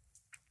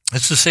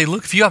 It's to say,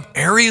 look, if you have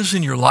areas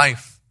in your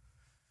life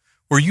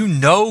where you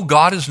know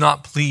God is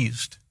not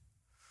pleased,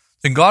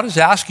 then God is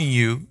asking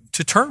you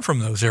to turn from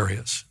those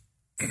areas,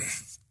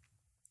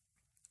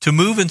 to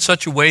move in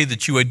such a way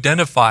that you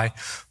identify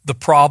the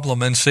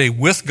problem and say,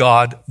 with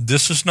God,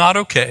 this is not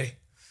okay,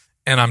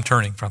 and I'm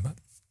turning from it.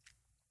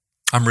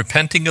 I'm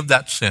repenting of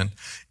that sin,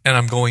 and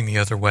I'm going the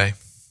other way.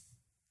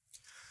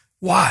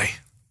 Why?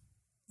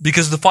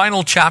 Because the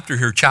final chapter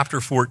here, chapter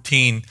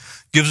 14,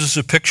 gives us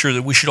a picture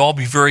that we should all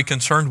be very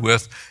concerned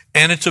with,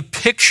 and it's a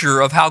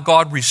picture of how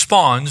God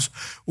responds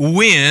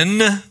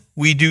when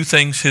we do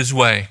things his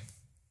way.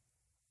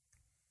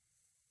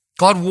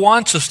 God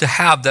wants us to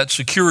have that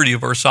security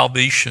of our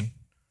salvation.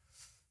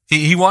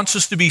 He wants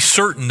us to be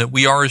certain that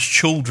we are his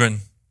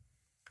children.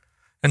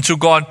 And so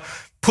God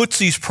puts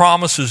these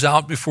promises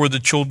out before the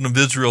children of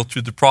Israel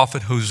through the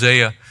prophet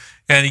Hosea.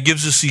 And he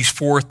gives us these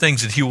four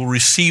things: that he will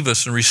receive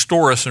us and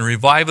restore us and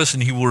revive us,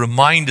 and he will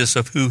remind us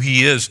of who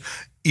he is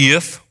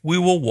if we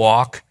will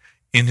walk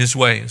in his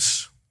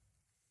ways.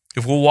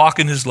 If we'll walk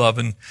in his love,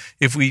 and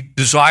if we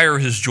desire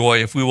his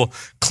joy, if we will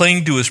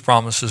cling to his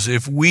promises,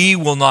 if we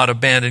will not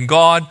abandon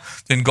God,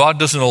 then God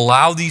doesn't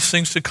allow these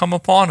things to come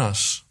upon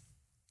us.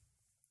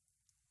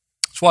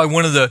 That's why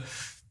one of the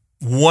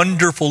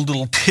wonderful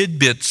little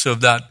tidbits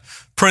of that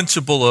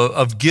principle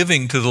of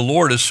giving to the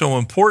Lord is so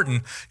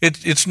important.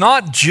 It's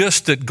not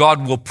just that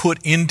God will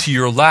put into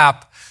your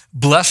lap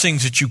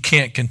blessings that you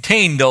can't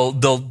contain.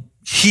 They'll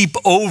heap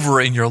over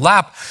in your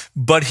lap,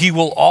 but he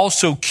will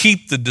also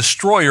keep the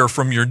destroyer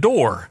from your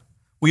door.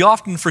 We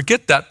often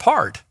forget that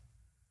part.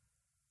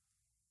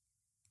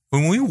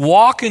 When we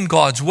walk in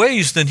God's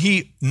ways, then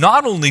he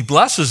not only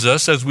blesses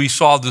us, as we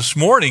saw this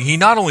morning, he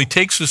not only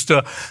takes us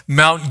to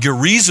Mount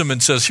Gerizim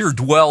and says, here,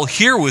 dwell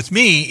here with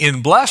me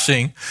in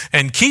blessing,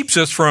 and keeps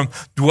us from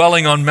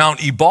dwelling on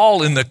Mount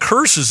Ebal in the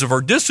curses of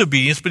our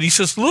disobedience, but he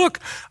says, look,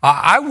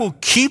 I will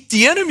keep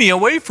the enemy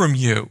away from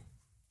you.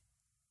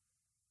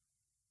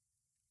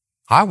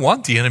 I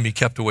want the enemy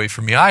kept away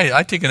from me.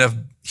 I take enough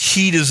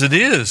heat as it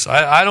is.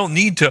 I don't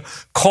need to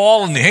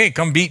call and, hey,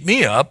 come beat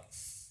me up.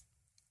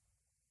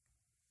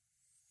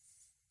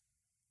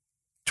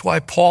 That's why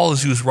Paul,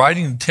 as he was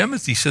writing to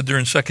Timothy, said there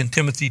in 2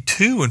 Timothy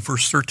 2 and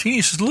verse 13,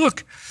 he says,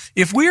 look,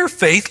 if we are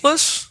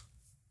faithless,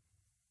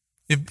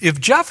 if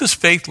Jeff is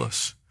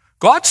faithless,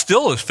 God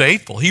still is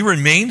faithful. He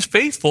remains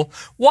faithful.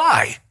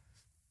 Why?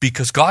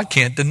 Because God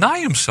can't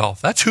deny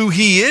himself. That's who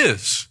he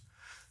is.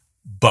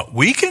 But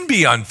we can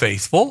be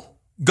unfaithful.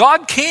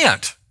 God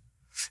can't.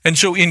 And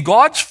so in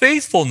God's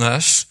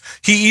faithfulness,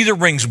 he either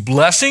brings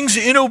blessings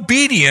in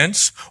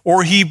obedience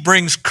or he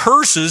brings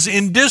curses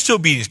in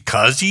disobedience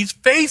because he's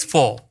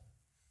faithful.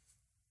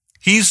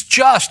 He's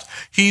just.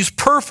 He's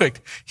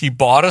perfect. He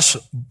bought us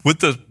with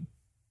the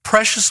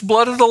precious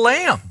blood of the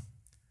Lamb.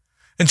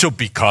 And so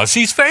because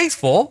he's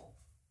faithful,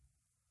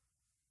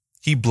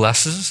 he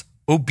blesses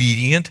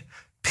obedient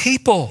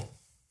people.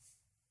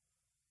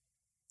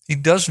 He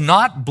does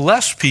not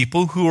bless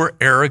people who are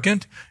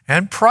arrogant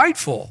and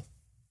prideful.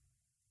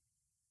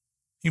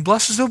 He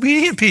blesses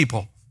obedient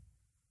people.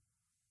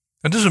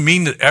 That doesn't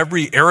mean that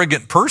every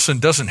arrogant person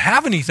doesn't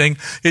have anything.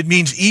 It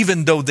means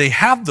even though they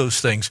have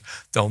those things,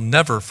 they'll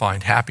never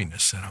find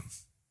happiness in them.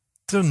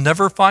 They'll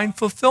never find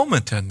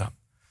fulfillment in them.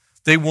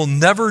 They will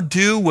never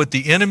do what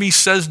the enemy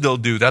says they'll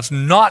do. That's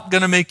not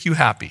going to make you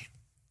happy.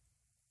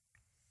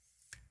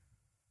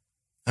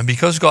 And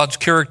because God's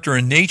character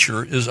and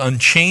nature is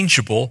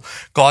unchangeable,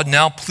 God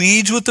now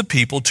pleads with the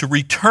people to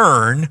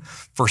return,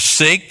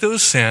 forsake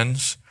those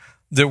sins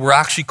that were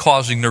actually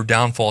causing their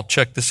downfall.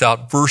 Check this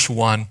out, verse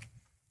 1,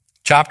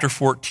 chapter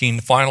 14,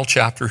 the final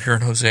chapter here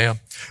in Hosea.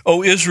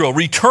 O Israel,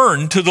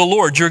 return to the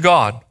Lord your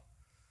God,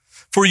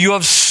 for you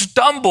have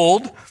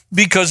stumbled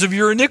because of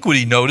your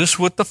iniquity. Notice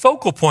what the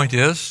focal point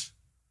is.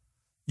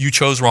 You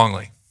chose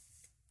wrongly.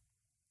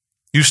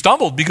 You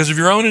stumbled because of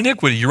your own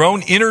iniquity, your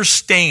own inner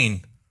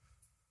stain.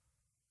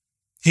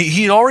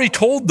 He had already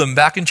told them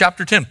back in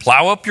chapter 10,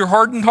 plow up your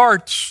hardened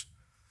hearts.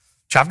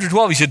 Chapter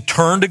 12, he said,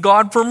 turn to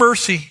God for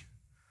mercy.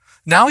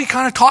 Now he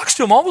kind of talks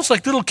to them almost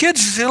like little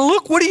kids. He said,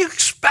 look, what do you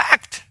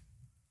expect?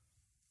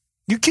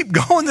 You keep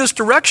going this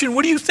direction,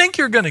 what do you think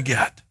you're going to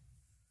get?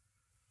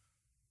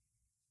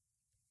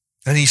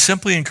 And he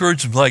simply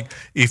encouraged them, like,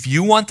 if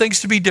you want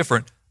things to be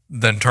different,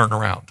 then turn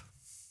around.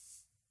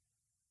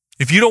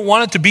 If you don't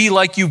want it to be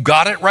like you've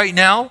got it right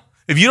now,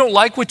 if you don't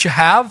like what you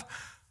have,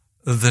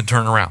 then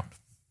turn around.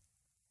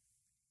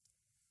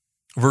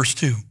 Verse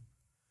 2,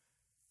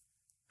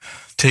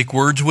 take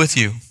words with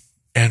you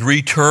and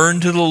return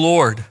to the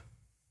Lord.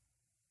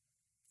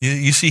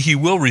 You see, he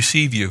will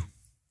receive you.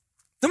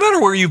 No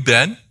matter where you've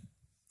been,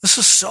 this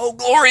is so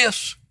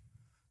glorious.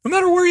 No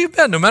matter where you've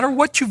been, no matter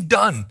what you've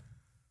done.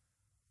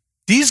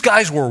 These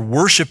guys were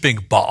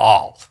worshiping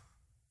Baal.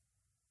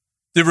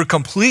 They were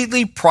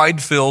completely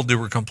pride-filled. They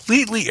were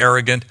completely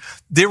arrogant.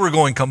 They were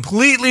going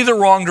completely the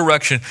wrong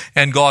direction.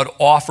 And God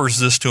offers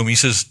this to him. He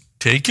says,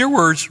 take your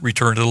words,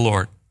 return to the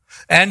Lord.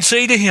 And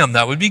say to him,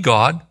 that would be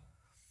God,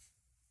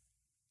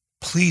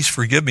 please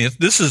forgive me.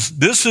 This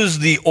is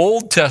the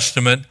Old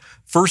Testament,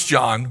 1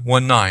 John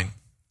 1:9.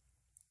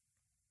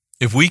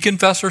 If we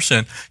confess our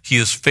sin, he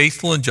is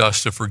faithful and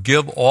just to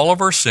forgive all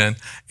of our sin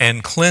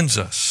and cleanse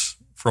us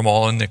from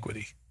all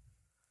iniquity.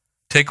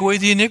 Take away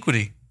the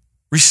iniquity.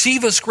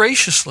 Receive us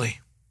graciously.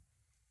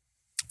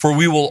 For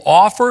we will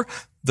offer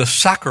the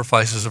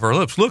sacrifices of our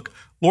lips. Look,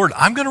 Lord,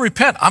 I'm going to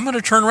repent. I'm going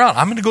to turn around.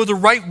 I'm going to go the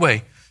right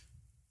way.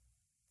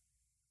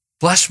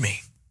 Bless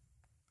me.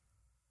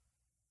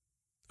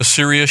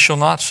 Assyria shall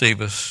not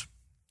save us.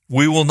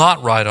 We will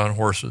not ride on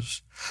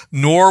horses,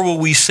 nor will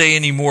we say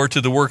any more to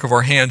the work of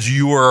our hands,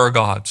 you are our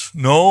gods.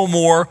 No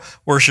more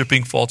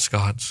worshiping false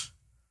gods.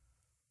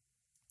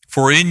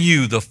 For in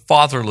you the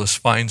fatherless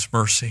finds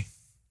mercy.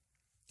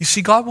 You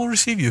see, God will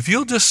receive you. If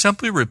you'll just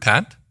simply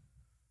repent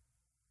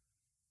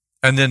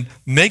and then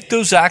make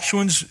those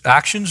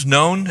actions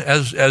known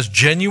as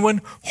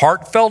genuine,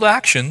 heartfelt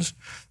actions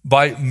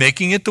by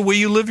making it the way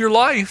you live your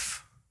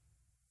life,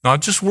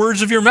 not just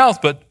words of your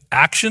mouth, but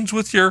actions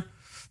with your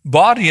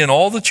body and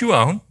all that you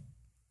own,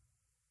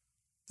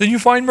 then you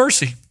find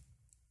mercy.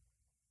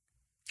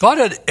 God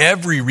had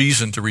every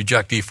reason to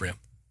reject Ephraim.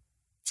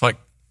 It's like,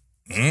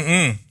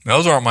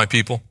 those aren't my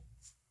people.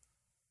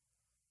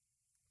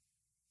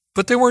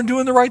 But they weren't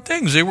doing the right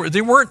things.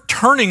 They weren't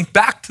turning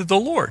back to the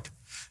Lord.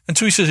 And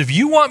so he says, if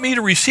you want me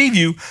to receive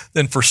you,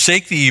 then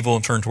forsake the evil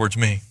and turn towards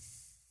me.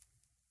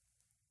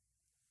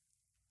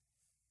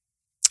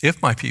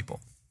 If my people,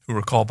 who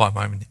are called by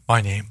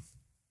my name,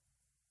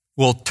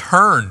 will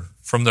turn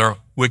from their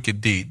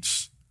wicked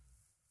deeds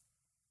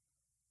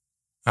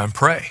and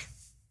pray,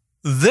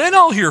 then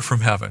I'll hear from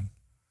heaven.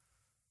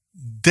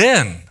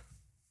 Then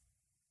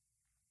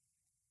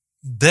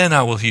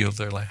I will heal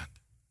their land.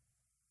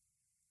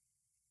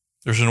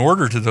 There's an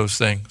order to those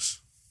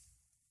things.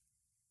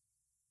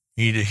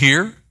 You need to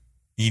hear,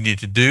 you need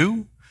to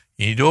do,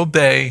 you need to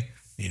obey,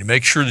 you need to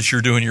make sure that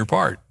you're doing your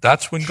part.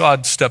 That's when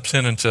God steps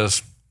in and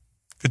says,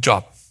 good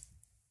job.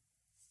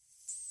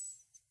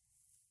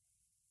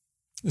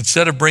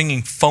 Instead of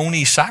bringing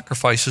phony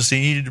sacrifices,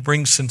 they needed to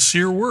bring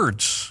sincere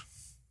words.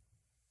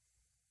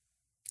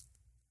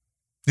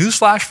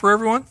 Newsflash for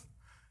everyone,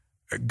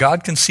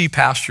 God can see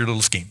past your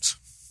little schemes.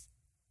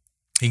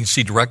 He can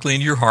see directly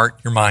into your heart,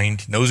 your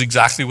mind. He knows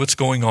exactly what's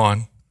going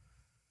on.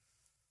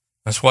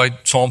 That's why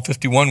Psalm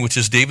 51, which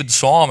is David's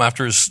psalm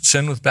after his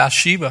sin with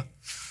Bathsheba.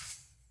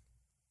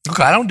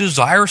 Look, I don't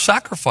desire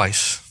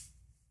sacrifice.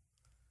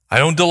 I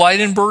don't delight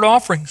in burnt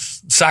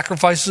offerings. The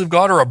sacrifices of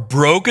God are a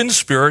broken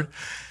spirit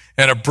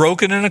and a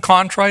broken and a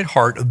contrite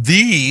heart.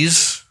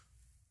 These,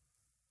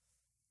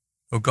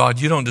 oh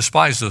God, you don't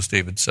despise those,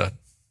 David said.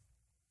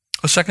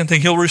 A second thing,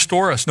 he'll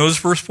restore us. Notice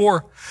verse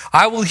 4.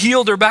 I will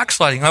heal their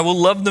backsliding. I will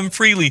love them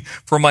freely,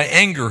 for my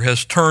anger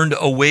has turned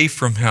away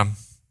from him.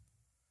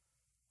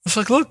 It's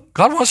like, look,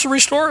 God wants to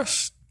restore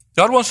us.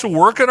 God wants to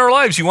work in our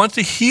lives. He wants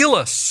to heal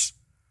us.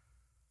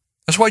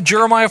 That's why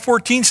Jeremiah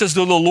 14 says,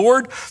 though the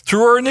Lord,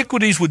 through our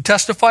iniquities, would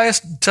testify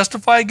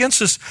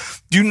against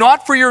us, do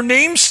not for your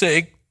name's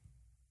sake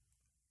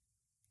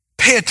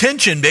pay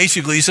attention,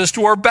 basically, he says,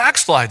 to our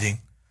backsliding,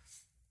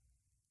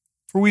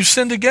 for we've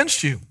sinned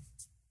against you.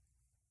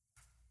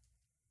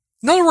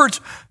 In other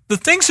words, the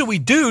things that we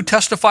do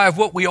testify of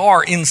what we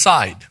are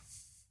inside.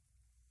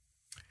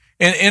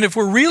 And if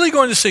we're really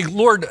going to say,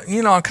 Lord,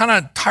 I'm kind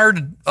of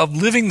tired of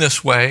living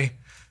this way,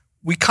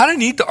 we kind of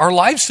need our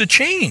lives to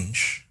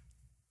change.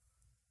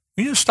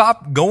 We need to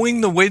stop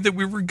going the way that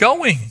we were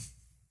going.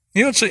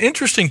 It's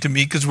interesting to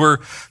me because we're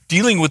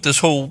dealing with this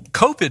whole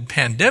COVID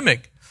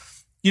pandemic.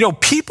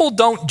 People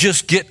don't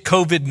just get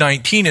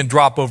COVID-19 and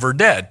drop over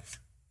dead. It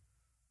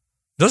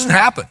doesn't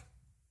happen.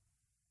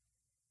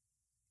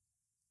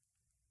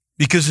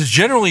 Because it's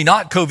generally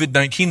not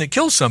COVID-19 that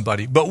kills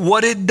somebody. But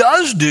what it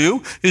does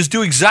do is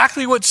do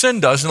exactly what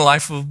sin does in the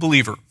life of a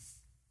believer.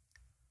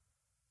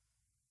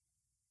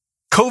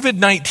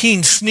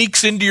 COVID-19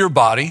 sneaks into your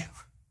body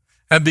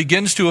and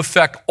begins to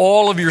affect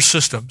all of your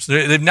systems.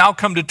 They've now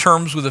come to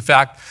terms with the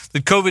fact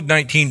that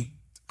COVID-19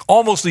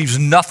 almost leaves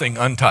nothing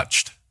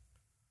untouched.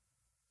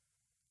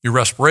 Your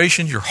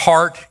respiration, your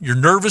heart, your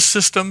nervous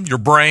system, your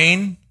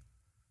brain.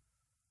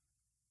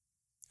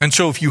 And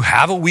so if you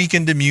have a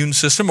weakened immune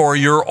system or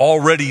you're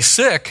already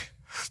sick,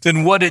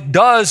 then what it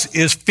does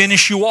is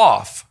finish you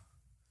off.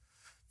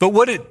 But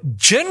what it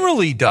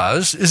generally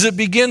does is it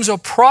begins a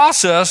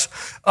process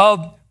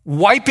of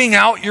wiping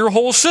out your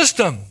whole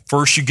system.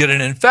 First you get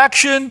an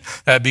infection,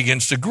 that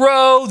begins to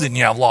grow, then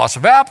you have loss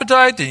of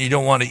appetite, then you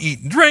don't want to eat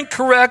and drink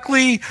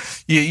correctly.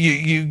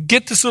 You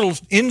get this little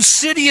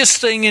insidious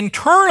thing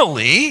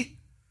internally,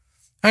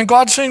 and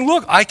God's saying,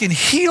 look, I can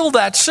heal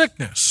that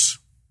sickness.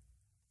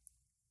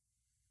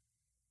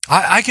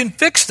 I can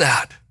fix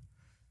that.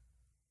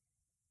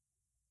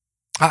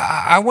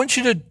 I want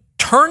you to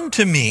turn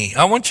to me.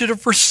 I want you to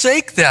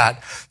forsake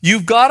that.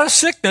 You've got a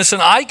sickness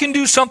and I can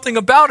do something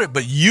about it,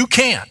 but you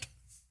can't.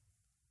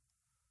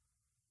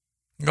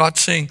 God's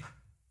saying,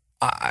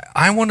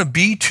 I want to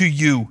be to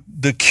you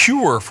the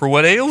cure for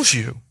what ails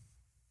you.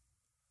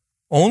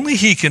 Only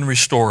He can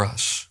restore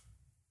us.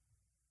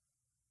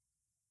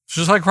 It's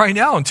just like right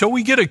now, until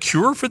we get a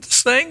cure for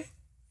this thing,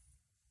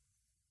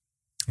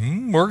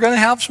 we're going to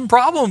have some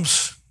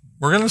problems.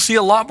 We're going to see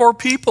a lot more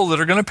people that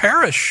are going to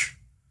perish.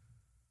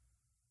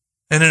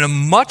 And in a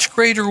much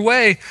greater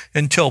way,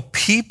 until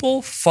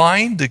people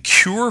find the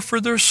cure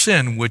for their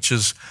sin, which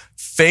is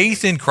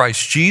faith in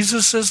Christ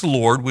Jesus as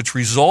Lord, which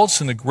results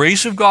in the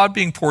grace of God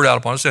being poured out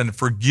upon us and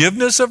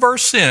forgiveness of our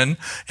sin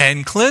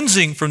and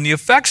cleansing from the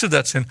effects of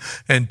that sin,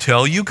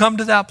 until you come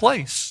to that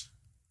place,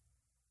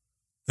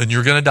 then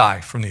you're going to die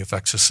from the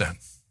effects of sin.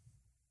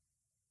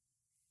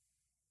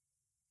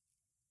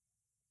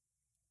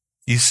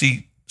 You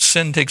see,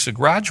 sin takes a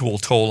gradual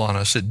toll on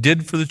us. It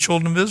did for the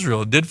children of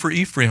Israel. It did for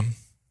Ephraim.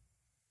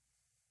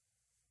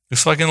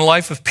 Just like in the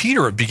life of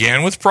Peter, it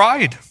began with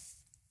pride.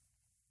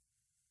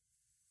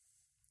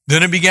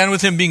 Then it began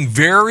with him being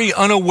very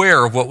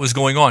unaware of what was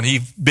going on. He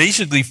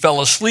basically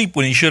fell asleep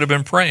when he should have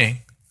been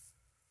praying.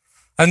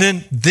 And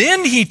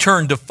then he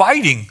turned to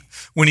fighting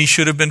when he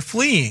should have been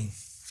fleeing.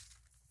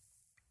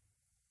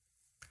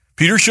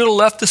 Peter should have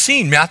left the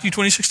scene. Matthew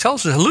 26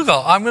 tells us, look,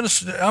 I'm going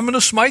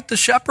to smite the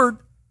shepherd.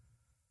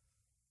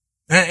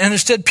 And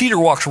instead, Peter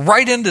walks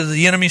right into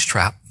the enemy's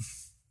trap.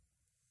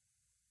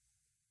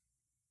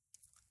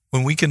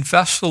 When we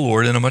confess the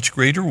Lord in a much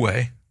greater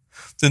way,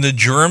 then the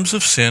germs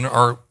of sin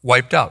are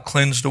wiped out,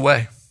 cleansed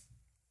away.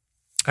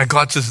 And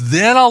God says,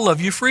 then I'll love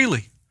you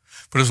freely.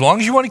 But as long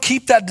as you want to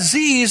keep that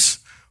disease,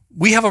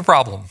 we have a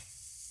problem.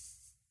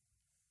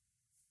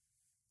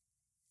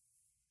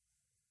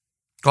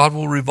 God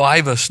will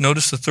revive us.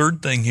 Notice the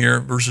third thing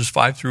here, verses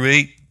 5 through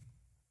 8.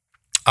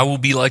 I will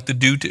be like the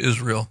dew to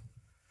Israel.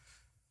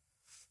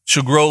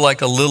 Shall grow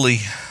like a lily,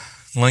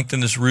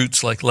 lengthen his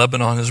roots like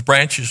Lebanon. His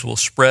branches will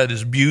spread.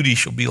 His beauty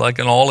shall be like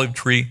an olive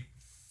tree.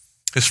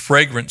 His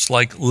fragrance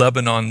like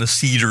Lebanon, the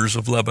cedars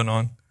of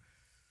Lebanon.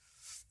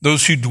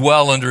 Those who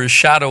dwell under his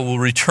shadow will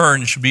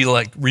return, shall be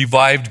like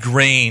revived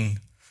grain,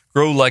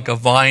 grow like a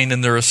vine,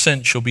 and their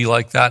ascent shall be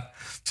like that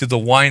to the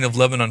wine of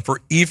Lebanon. For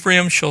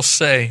Ephraim shall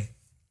say,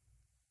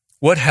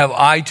 what have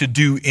I to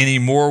do any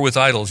more with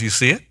idols? You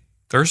see it?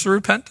 There's the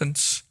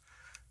repentance.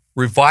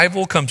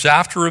 Revival comes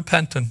after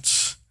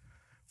repentance.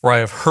 For I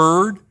have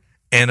heard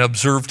and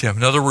observed him.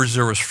 In other words,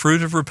 there was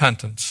fruit of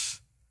repentance.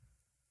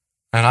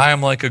 And I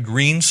am like a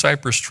green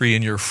cypress tree,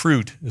 and your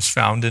fruit is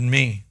found in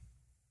me.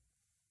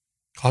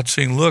 God's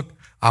saying, look,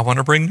 I want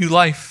to bring new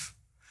life.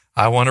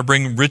 I want to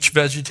bring rich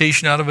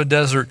vegetation out of a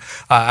desert.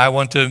 I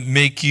want to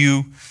make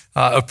you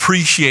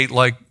appreciate,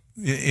 like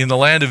in the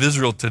land of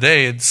Israel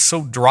today, it's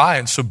so dry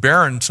and so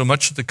barren, so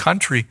much of the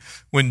country.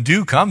 When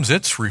dew comes,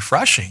 it's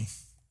refreshing.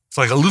 It's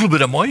like a little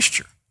bit of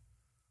moisture.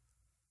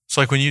 It's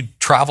like when you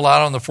travel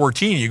out on the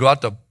 14, you go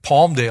out to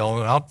Palmdale,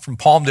 and out from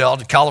Palmdale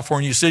to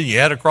California City, you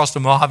head across the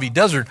Mojave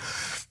Desert.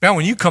 Man,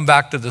 when you come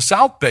back to the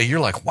South Bay, you're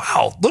like,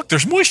 wow, look,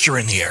 there's moisture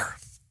in the air.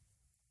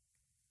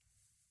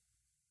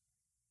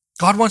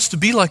 God wants to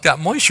be like that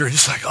moisture.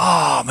 It's like,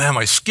 oh man,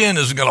 my skin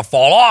isn't going to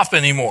fall off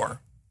anymore.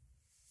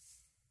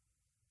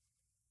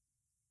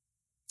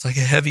 It's like a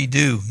heavy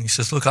dew. He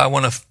says, look, I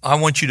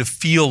want you to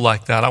feel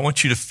like that. I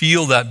want you to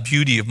feel that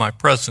beauty of my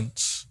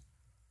presence.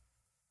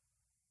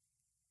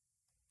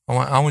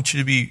 I want you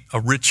to be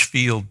a rich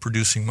field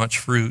producing much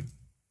fruit.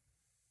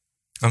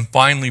 And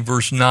finally,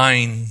 verse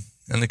 9,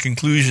 and the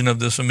conclusion of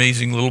this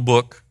amazing little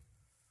book.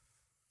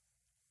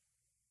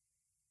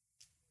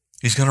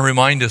 He's going to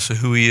remind us of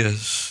who he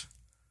is.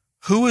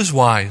 Who is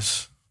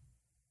wise?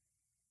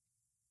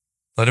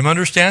 Let him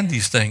understand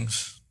these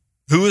things.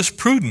 Who is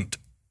prudent?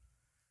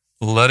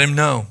 Let him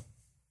know.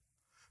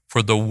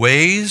 For the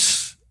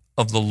ways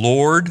of the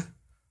Lord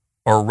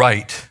are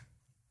right,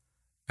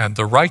 and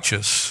the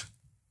righteous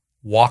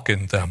walk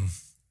in them,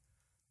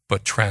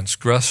 but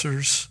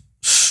transgressors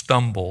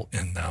stumble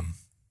in them.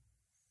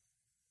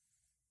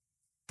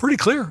 Pretty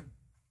clear.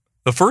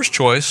 The first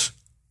choice,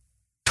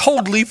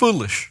 totally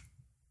foolish.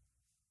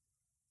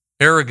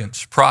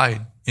 Arrogance,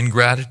 pride,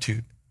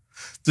 ingratitude.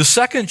 The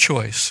second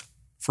choice,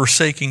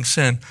 forsaking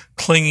sin,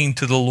 clinging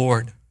to the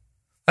Lord.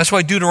 That's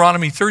why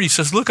Deuteronomy 30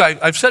 says, look,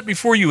 I've set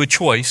before you a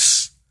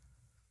choice,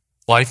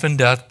 life and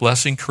death,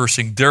 blessing,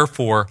 cursing,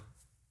 therefore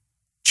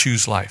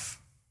choose life.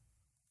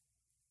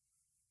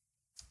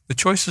 The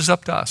choice is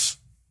up to us.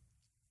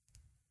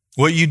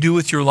 What you do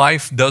with your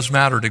life does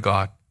matter to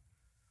God.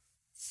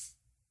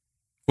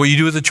 What you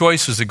do with the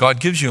choices that God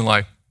gives you in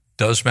life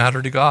does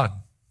matter to God.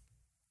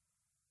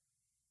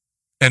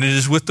 And it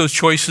is with those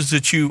choices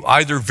that you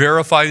either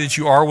verify that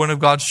you are one of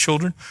God's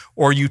children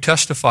or you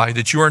testify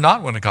that you are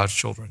not one of God's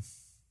children.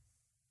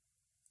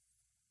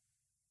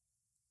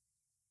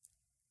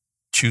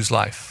 Choose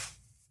life.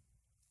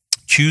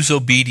 Choose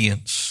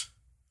obedience.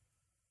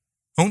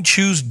 Don't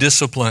choose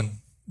discipline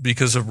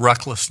because of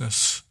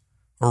recklessness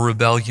or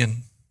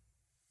rebellion.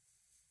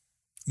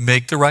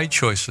 make the right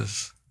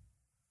choices.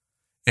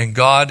 And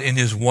God, in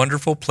his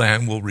wonderful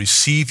plan, will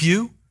receive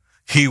you.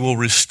 He will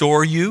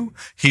restore you.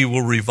 He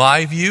will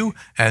revive you.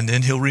 And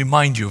then he'll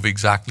remind you of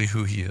exactly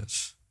who he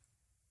is.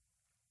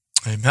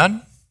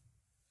 Amen.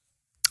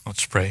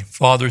 Let's pray.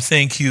 Father,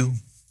 thank you.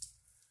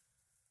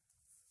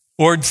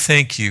 Lord,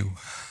 thank you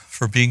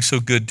for being so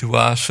good to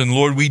us. And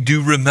Lord, we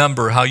do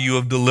remember how you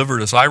have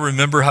delivered us. I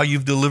remember how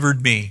you've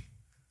delivered me.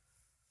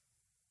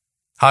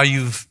 How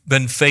you've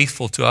been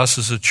faithful to us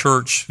as a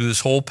church through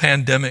this whole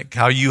pandemic.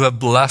 How you have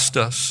blessed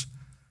us.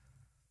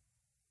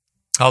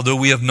 Although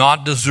we have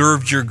not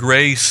deserved your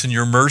grace and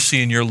your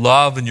mercy and your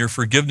love and your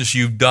forgiveness,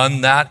 you've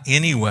done that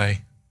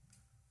anyway.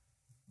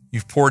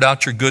 You've poured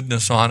out your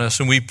goodness on us.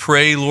 And we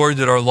pray, Lord,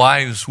 that our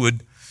lives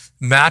would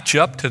match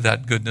up to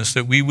that goodness,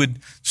 that we would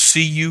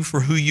see you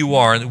for who you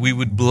are, and that we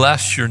would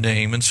bless your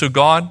name. And so,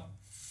 God,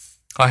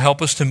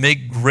 help us to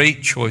make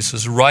great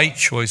choices, right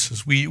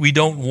choices. We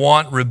don't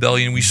want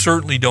rebellion. We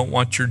certainly don't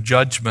want your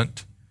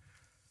judgment.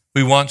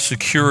 We want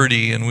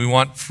security and we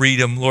want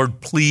freedom.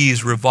 Lord,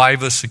 please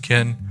revive us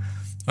again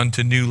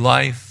unto new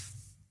life.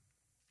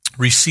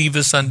 Receive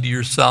us unto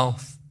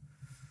yourself.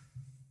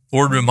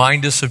 Lord,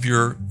 remind us of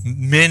your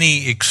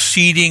many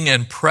exceeding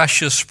and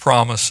precious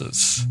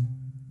promises.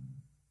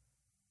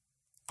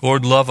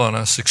 Lord, love on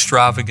us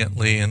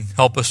extravagantly and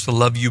help us to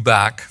love you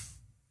back.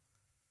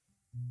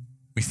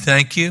 We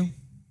thank you.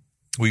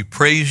 We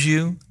praise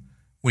you.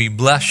 We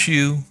bless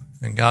you.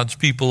 And God's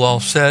people all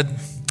said,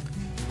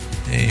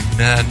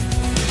 amen.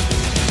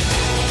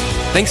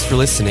 Thanks for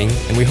listening,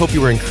 and we hope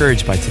you were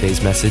encouraged by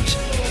today's message.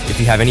 If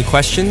you have any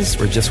questions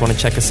or just want to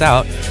check us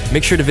out,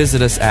 make sure to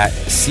visit us at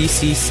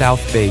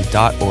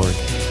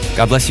ccsouthbay.org.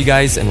 God bless you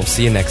guys, and we'll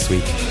see you next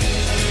week.